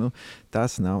tālāk,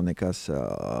 tas nav nekas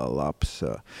labs.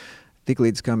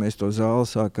 Tiklīdz kā mēs to zāli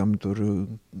sākam tur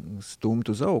stumt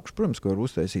uz augšu, protams, ka var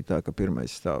uztaisīt tā, ka pirmais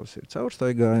stāvs ir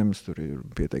caurstaigājums, tur ir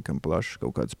pietiekami plašs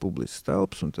kaut kāds publisks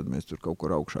telps, un tad mēs tur kaut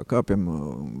kur augšā kāpjam.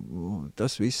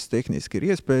 Tas viss tehniski ir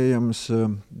iespējams.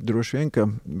 Droši vien, ka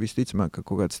visticamāk, ka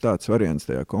kaut kāds tāds variants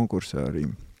tajā konkursā arī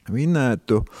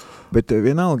vinētu, bet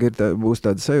vienalga būs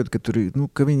tāda sajūta, ka tur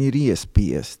ka viņi ir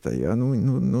iespiesta. Ja?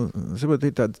 Saprot,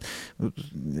 ir tāds,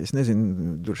 es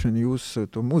nezinu, droši vien jūs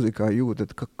to muzikā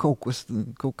jūtat, ka kaut kas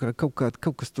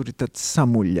tur ir tāds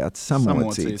samuļļāts,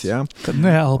 samocīts. Ja? Kad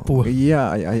neelpo. Jā.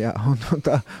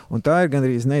 Un tā ir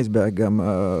gandrīz neizbēgama,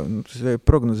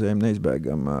 prognozējuma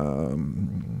neizbēgama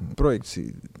projekts,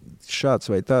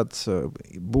 šāds vai tāds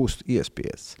būs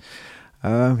iespiests.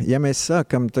 Ja mēs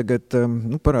sākam tagad,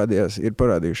 ir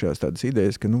parādījušās tādas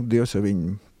idejas, ka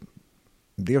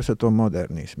Dievs ar to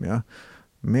modernismu, ja?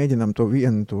 Mēģinām to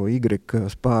Y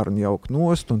spārnu jaukt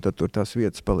nost, un tad tur tās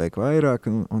vietas paliek vairāk,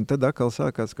 un tad atkal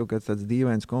sākās kaut kāds tāds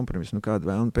dīvains kompromiss. Kādu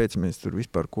vēlnu pēc mēs tur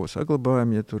vispār ko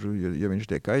saglabājam, ja viņš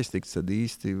tiek aiztikts, tad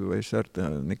īsti vairs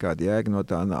nekāda jēga no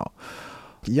tā nav.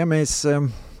 Ja mēs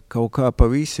kaut kā pa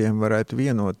visiem varētu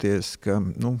vienoties, ka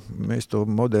mēs to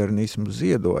modernismu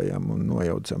ziedojam un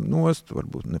nojaucam nost,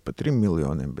 varbūt ne pa 3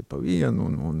 miljoniem, bet pa 1,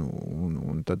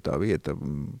 un tad tā vieta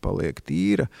paliek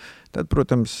tīra, tad,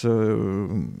 protams,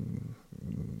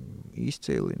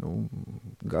 izcili,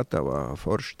 gatavā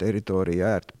forša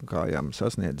teritorija ērt kājām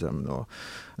sasniedzam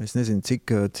es nezinu,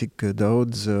 cik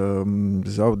daudz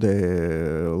zaudē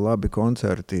labi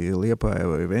koncerti Liepājā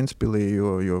vai Ventspilī,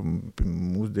 jo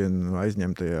mūsdienu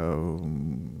aizņemtajā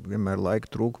vienmēr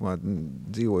laika trūkumā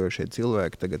dzīvojošie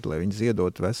cilvēki tagad, lai viņi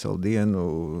ziedot veselu dienu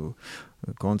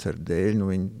koncertu dēļ,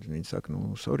 viņi saka,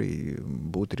 sorry,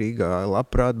 būt Rīgā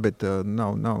labprāt, bet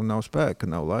nav spēka,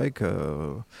 nav laika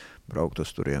braukt uz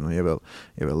turienu. Ja vēl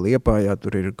Liepājā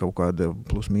tur ir kaut kāda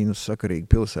plus mīnus sakarīga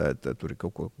pilsēta, tur ir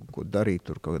kaut ko darīt,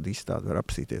 tur kaut kāda izstāde var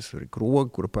apsīties, tur ir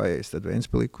krogi, kur paēst, tad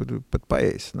Ventspilī, kur pat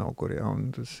paēst nav kur, ja,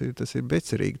 un tas ir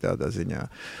becerīgi tādā ziņā.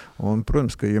 Un,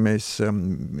 protams, ka ja mēs,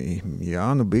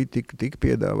 bija tik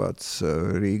piedāvāts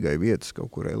Rīgai vietas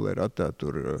kaut kur LRatā,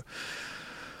 tur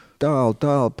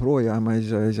tālu projām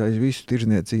aiz visu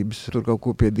tirzniecības, tur kaut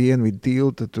ko pie dienvidu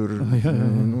tilta, tur,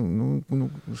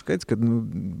 skaidrs, ka,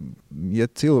 ja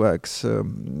cilvēks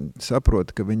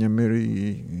saprot, ka viņam ir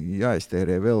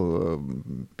jāiztērē vēl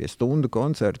pie stundu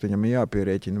koncertu, viņam ir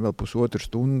jāpierēķina vēl pusotru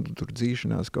stundu, tur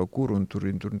dzīšanās kaut kur, un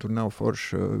tur nav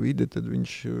forša vide, tad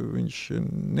viņš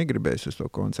negribēs uz to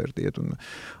koncertu iet,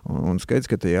 un skaidrs,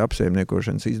 ka tie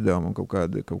apsaimniekošanas izdevumi un kaut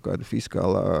kāda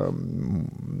fiskālā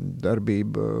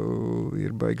darbība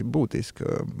ir baigi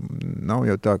būtiska. Nav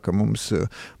jau tā, ka mums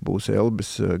būs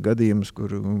Elbes gadījums,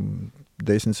 kur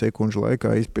 10 sekundžu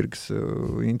laikā izpirks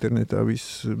internetā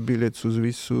visus biļetes uz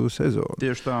visu sezonu.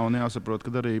 Tieši tā, un jāsaprot,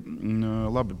 ka arī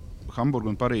labi,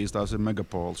 Hamburga un Parīze tās ir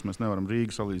megapols. Mēs nevaram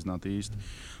Rīgu salīdzināt īsti.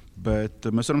 Bet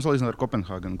mēs varam salīdzināt ar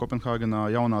Kopenhāgenu. Kopenhāgenā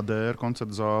jaunā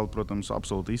koncertzāle, protams,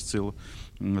 absolūti izcila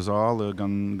zāle,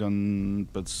 gan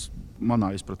pēc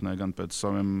manā izpratnē, gan pēc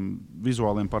saviem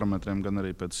vizuāliem parametriem, gan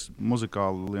arī pēc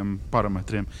muzikāliem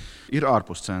parametriem. Ir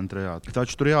ārpus centra, jā.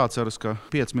 Taču tur jāatceras, ka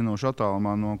 5 minūšu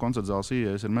attālumā no koncertzāles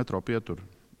ieejas ir metro pietura.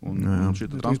 Un šī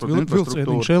transporta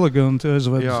infrastruktūra, eleganti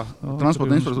aizved. Jā,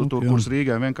 transporta infrastruktūra, kuras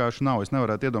Rīgai vienkārši nav. Es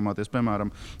nevarētu iedomāties,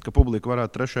 piemēram, ka publika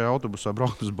varētu 3. autobusā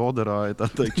braukt uz Boderā, tā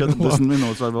teikt, 40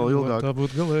 minūtes vai vēl ilgāk. Tā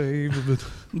būtu galējība,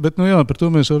 bet jā, par to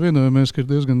mēs jau vienojamies, ka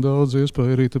ir diezgan daudz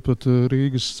iespēju arī tepat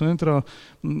Rīgas centrā.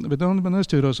 Bet, Andi, man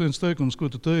aizķērās viens teikums, ko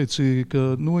tu teici,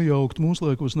 ka nojaukt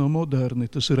mūsdienās nav moderni.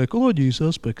 Tas ir ekoloģijas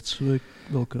aspekts vai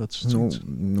vēl kāds cits?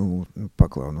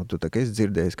 Paklau, tu tā kā esi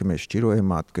dzirdējis, ka mēs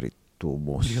šķirojam atkritumus.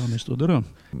 Jā, mēs to darām.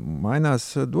 Mainās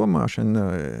domāšana.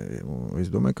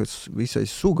 Es domāju, ka visai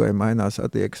sugai mainās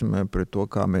attieksme pret to,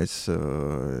 kā mēs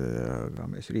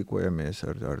rīkojamies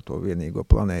ar to vienīgo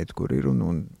planētu, kur ir.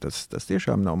 Un tas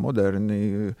tiešām nav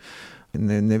moderni.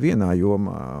 Nevienā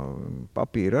jomā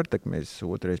papīra ar, mēs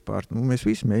otrais mēs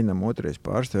visi mēģinām otrais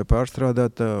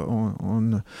pārstrādāt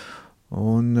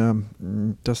un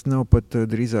tas nav pat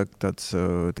drīzāk tāds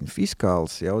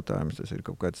fiskāls jautājums, tas ir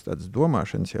kaut kāds tāds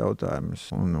domāšanas jautājums.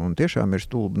 Un tiešām ir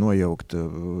stulbi nojaukt,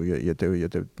 ja tev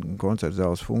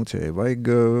koncertzāles funkcijai vajag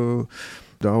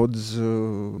daudz,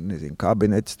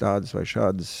 kabinetes tādas vai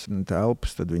šādas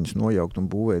telpas, tad viņas nojaukt un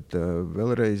būvēt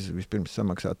vēlreiz, vispirms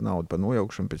samaksāt naudu par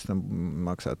nojaukšanu, pēc tam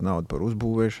maksāt naudu par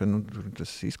uzbūvēšanu.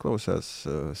 Tas izklausās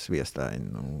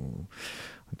sviestaini.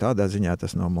 Tādā ziņā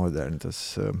tas nav moderni.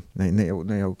 Tas ne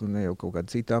jau kaut kāda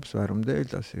cita apsvēruma dēļ,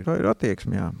 tas ir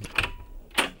attieksme, jā.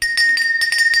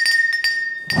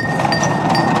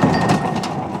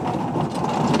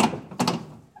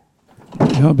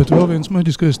 Jā, bet vēl viens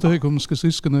maģiskais teikums, kas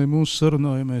izskanēja mūsu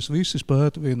sarunā, ja mēs visi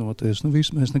spētu vienoties.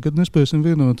 Visi mēs nekad nespēsim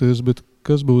vienoties, bet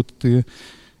kas būtu tie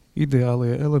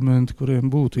ideālie elementi, kuriem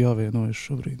būtu jāvienojas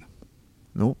šobrīd?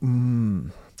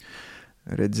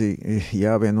 Redzi,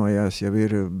 jāvienojās jau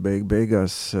ir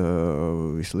beigās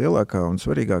vislielākā un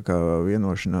svarīgākā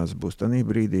vienošanās būs tanī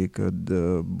brīdī, kad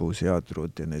būs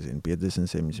jāatrod 50,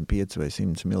 75 vai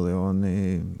 100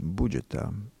 miljoni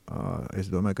budžetā. Es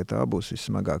domāju, ka tā būs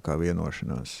vissmagākā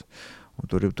vienošanās.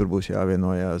 Un tur būs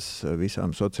jāvienojās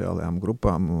visām sociālajām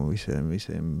grupām,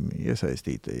 visiem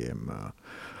iesaistītajiem.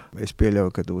 Es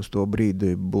pieļauju, ka uz to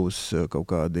brīdi būs kaut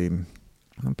kādi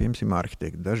piemēram,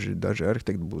 arhitekti. Daži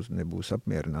arhitekti nebūs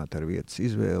apmierināti ar vietas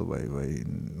izvēli vai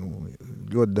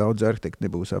ļoti daudz arhitekti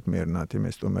nebūs apmierināti, ja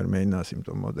mēs tomēr mēģināsim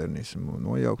to modernismu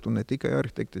nojaukt. Un ne tikai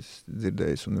arhitekti, es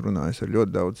dzirdējis un runājis ar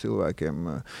ļoti daudz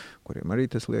cilvēkiem, kuriem arī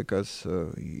tas liekas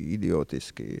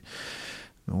idiotiski.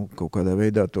 Kaut kādā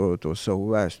veidā to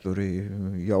savu vēsturi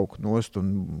jaukt nost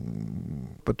un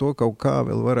par to kaut kā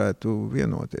vēl varētu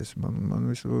vienoties. Man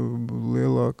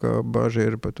vislielākā baža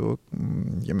ir par to,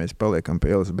 ja mēs paliekam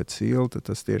pie Elizabetes iela, tad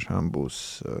tas tiešām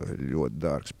būs ļoti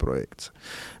dārgs projekts.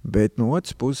 Bet no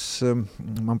otras puses,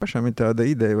 man pašām ir tāda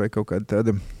ideja vai kaut kāda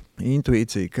tāda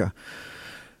intuīcija, ka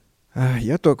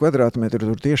ja to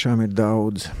kvadrātmetru tur tiešām ir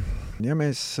daudz, ja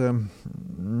mēs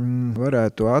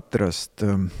varētu atrast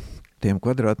tiem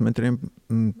kvadrātmetriem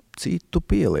citu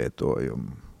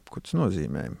pielietojumu. Ko tas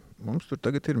nozīmē? Mums tur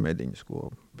tagad ir mediņu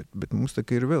skola, bet mums tā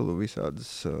ir vēl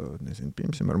visādas,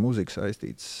 piemēram, ar muziku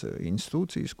saistītas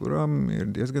institūcijas, kurām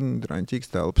ir diezgan draņķīgs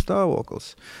telpu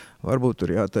stāvoklis. Varbūt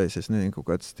tur jātaisa, kaut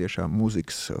kāds tiešām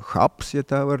muzikas hubs, ja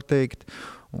tā var teikt,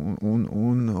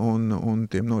 un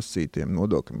tiem nosacītiem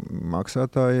nodokļu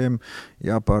maksātājiem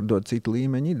jāpārdod citu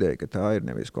līmeņu ideja, ka tā ir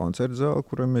nevis koncertzāle,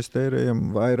 kurai mēs tērējam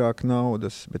vairāk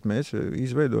naudas, bet mēs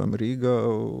izveidojam Rīgā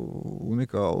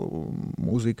unikālu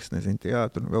muzikas,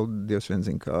 teātru, un vēl Dievs vien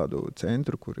zina kādu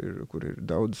centru, kur ir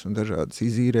daudzas un dažādas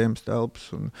izīrējums telpas,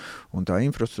 un tā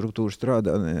infrastruktūra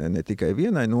strādā ne tikai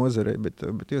vienai nozarei,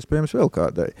 bet iespējams vēl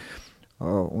kādai.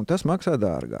 Un tas maksā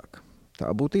dārgāk. Tā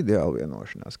būtu ideāla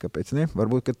vienošanās. Kāpēc ne?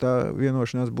 Varbūt, ka tā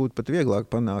vienošanās būtu pat vieglāk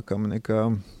panākama nekā,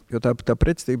 jo tā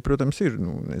pretstība, protams, ir,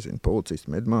 policisti,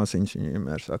 medmāsiņas, viņi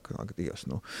vienmēr saka, ak, Dievs,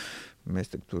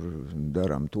 mēs tur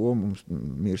darām to, mums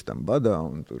mirstam badā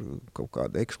un tur kaut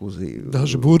kāda ekskluzīva.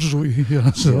 Daži buržuji,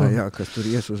 jā, kas tur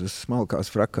ies uz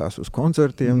smalkās frakās uz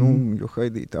koncertiem, jo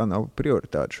haidī tā nav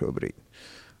prioritāte šobrīd.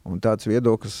 Un tāds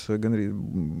viedoklis, gan arī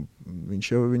viņš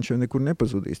jau nekur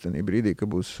nepazudīs tajā brīdī, ka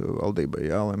būs valdībai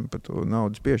jālem par to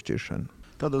naudas piešķiršanu.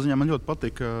 Tādā ziņā man ļoti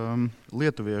patika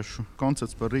lietuviešu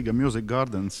koncepts par Riga Music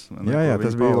Gardens. Jā,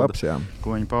 tas bija labs, jā.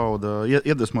 Ko viņi pauda,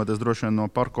 iedvesmoties droši vien no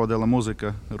Parko della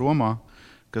Musica Romā,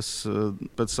 kas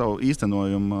pēc savu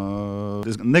īstenojumu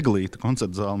diezgan neglīta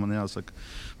koncertzāle, man jāsaka,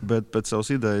 bet pēc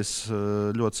savas idejas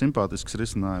ļoti simpātisks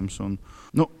risinājums. Un,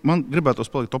 man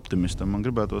gribētos palikt optimistam, man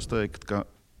gribētos teikt, ka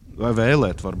vai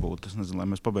vēlēt varbūt, es nezinu, lai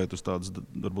mēs pabeigtu uz tādas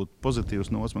varbūt pozitīvas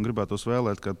nots, man gribētos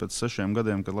vēlēt, ka pēc 6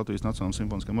 gadiem, kad Latvijas Nacionālajam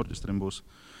simfoniskajam orķestrim būs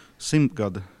 100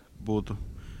 gadi, būtu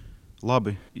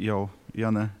labi jau,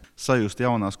 ja ne sajust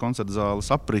jaunās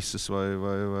koncertzāles aprises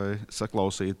vai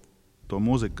saklausīt to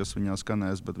mūziku, kas viņā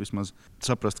skanēs, bet vismaz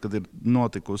saprast, kad ir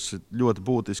notikusi ļoti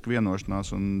būtiska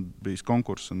vienošanās un bijis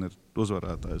konkurss un ir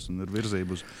uzvarētājs un ir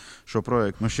virzība uz šo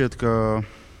projektu. Man šķiet, ka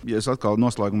ja es atkal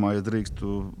noslēgumā, ja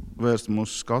drīkstu vērst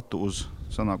mūsu skatu uz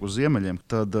ziemeļiem,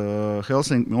 tad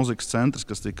Helsinkos mūzikas centrs,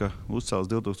 kas tika uzcelts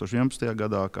 2011.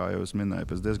 gadā, kā jau es minēju,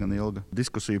 pēc diezgan ilga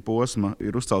diskusiju posma,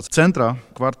 ir uzcelts centrā,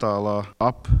 kvartālā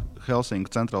ap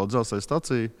Helsinku centrālo dzelzceļa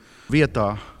staciju,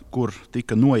 vietā, kur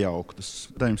tika nojauktas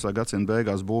 19. gadsimta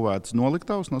beigās būvētas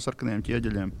noliktavas no sarkaniem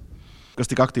ķieģeļiem, kas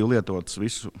tika aktīvi lietotas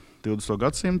visu 20.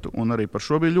 gadsimtu, un arī par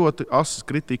šo bija ļoti asas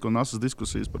kritika un asas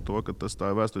diskusijas par to, ka tas tā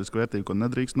ir vēsturiska vērtība, ko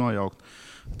nedrīkst nojaukt.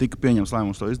 Tika pieņems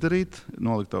lēmums to izdarīt,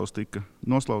 noliktavas tika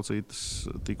noslaucītas,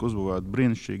 tika uzbūvēta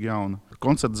brīnišķīga jauna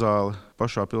koncertzāle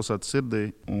pašā pilsētas sirdī,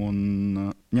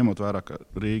 un ņemot vērā, ka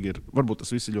Rīga ir, varbūt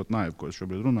tas viss ir ļoti naivi, ko es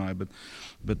šobrīd runāju,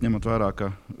 bet ņemot vērā,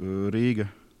 ka Rīga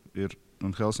ir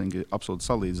un Helsinki ir absolūti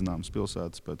salīdzināmas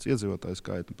pilsētas pēc iedzīvotāju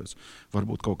skaita, pēc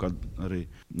varbūt kaut kāda arī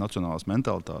nacionālās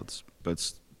mentalitātes,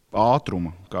 pēc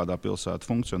ātruma, kādā pilsēta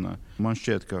funkcionē. Man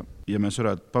šķiet, ka, ja mēs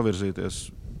varētu pavirzīties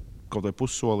kaut vai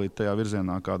pussolīt tajā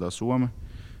virzienā, kādā Somi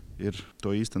ir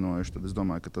to īstenojuši, tad es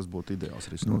domāju, ka tas būtu ideāls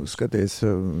risinājums. Skaties,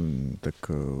 tā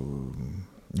kā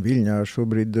Viļņā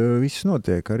šobrīd viss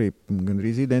notiek, arī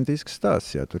gandrīz identisks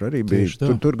stāsts. Jā, tur arī bija,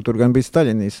 tur gan bija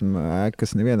staļinisma ēka,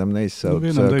 kas nevienam neizsauc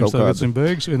vienam 19. gadsimta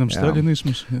beigas, vienam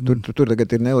staļinisms. Tur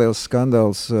tagad ir neliels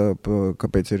skandāls,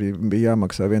 kāpēc bija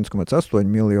jāmaksā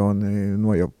 1,8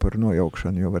 miljoni par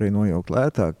nojaukšanu, jo varēja nojaukt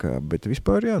lētāk, bet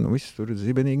vispār, viss tur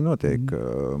zibenīgi notiek.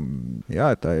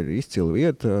 Jā, tā ir izcila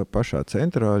vieta, pašā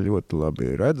centrā, ļoti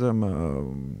labi redzama.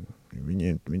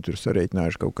 Viņi tur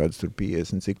sarēķinājuši kaut kādas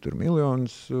 50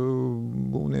 miljonus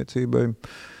būvniecībai.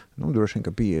 Droši vien,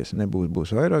 ka 50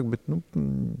 būs vairāk, bet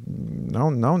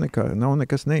nav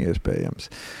nekas neiespējams.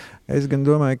 Es gan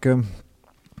domāju, ka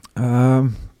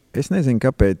es nezinu,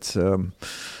 kāpēc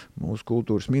mūsu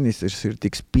kultūras ministrs ir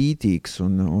tik spītīgs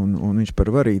un viņš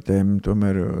par varītēm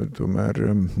tomēr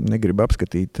negrib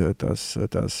apskatīt tās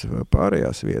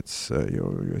pārējās vietas,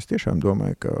 jo es tiešām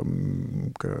domāju,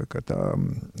 ka tā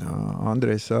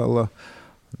Andra Sīla,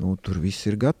 tur viss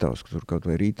ir gatavs, tur kaut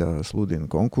vai rītā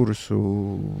sludina konkursu.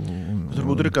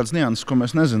 Varbūt ir kāds nianses, ko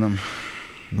mēs nezinām.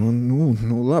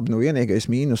 Labi, vienīgais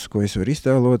mīnus, ko es varu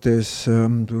iztēloties,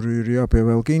 tur ir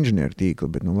jāpievelk inženieru tīkli,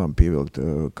 bet labi pievilkt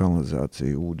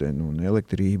kanalizāciju, ūdeni un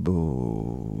elektrību,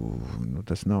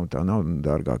 tā nav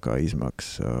dārgākā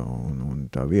izmaksa, un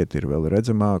tā vieta ir vēl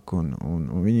redzamāka,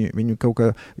 un viņi kaut kā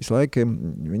visu laiku,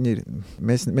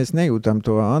 mēs nejūtam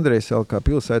to Andra Sīlu kā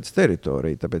pilsētas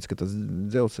teritoriju, tāpēc, ka tas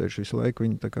dzelzceļš visu laiku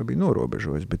viņi tā kā bija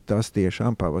norobežojis, bet tas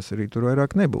tiešām pavasarī tur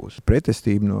vairāk nebūs.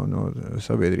 Pretestība no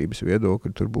sabiedrības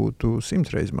viedokļa tur būtu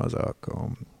 100 reizes mazāk.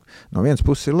 No vienas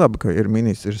puses ir labi, ka ir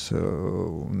ministrs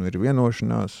un ir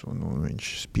vienošanās, un viņš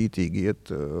spītīgi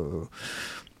iet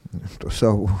to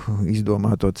savu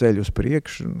izdomāto ceļu uz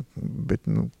priekšu, bet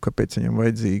kāpēc viņam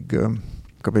vajadzīga,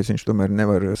 kāpēc viņš tomēr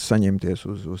nevar saņemties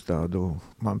uz tādu,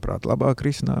 manuprāt, labāku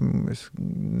risinājumu, es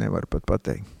nevaru pat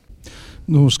pateikt.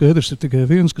 Skaidrs ir tikai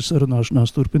viens, ka sarunāšanās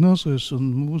turpināsies,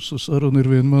 un mūsu saruna ir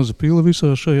viena maza pila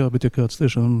visā šajā, bet ja kāds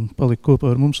tiešām palika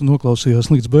kopā ar mums un noklausījās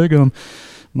līdz beigām,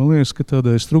 man liekas, ka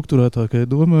tādai struktūrētākai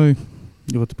domai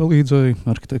ļoti palīdzēja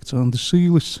arhitekts Andis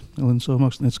Sīlis, LNSO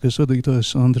mākslinieckais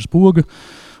vadītājs Andra Pogas,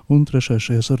 un trešais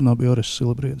šajā sarunā bija Oresta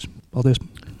Silabrieža. Paldies!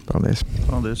 Paldies!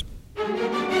 Paldies!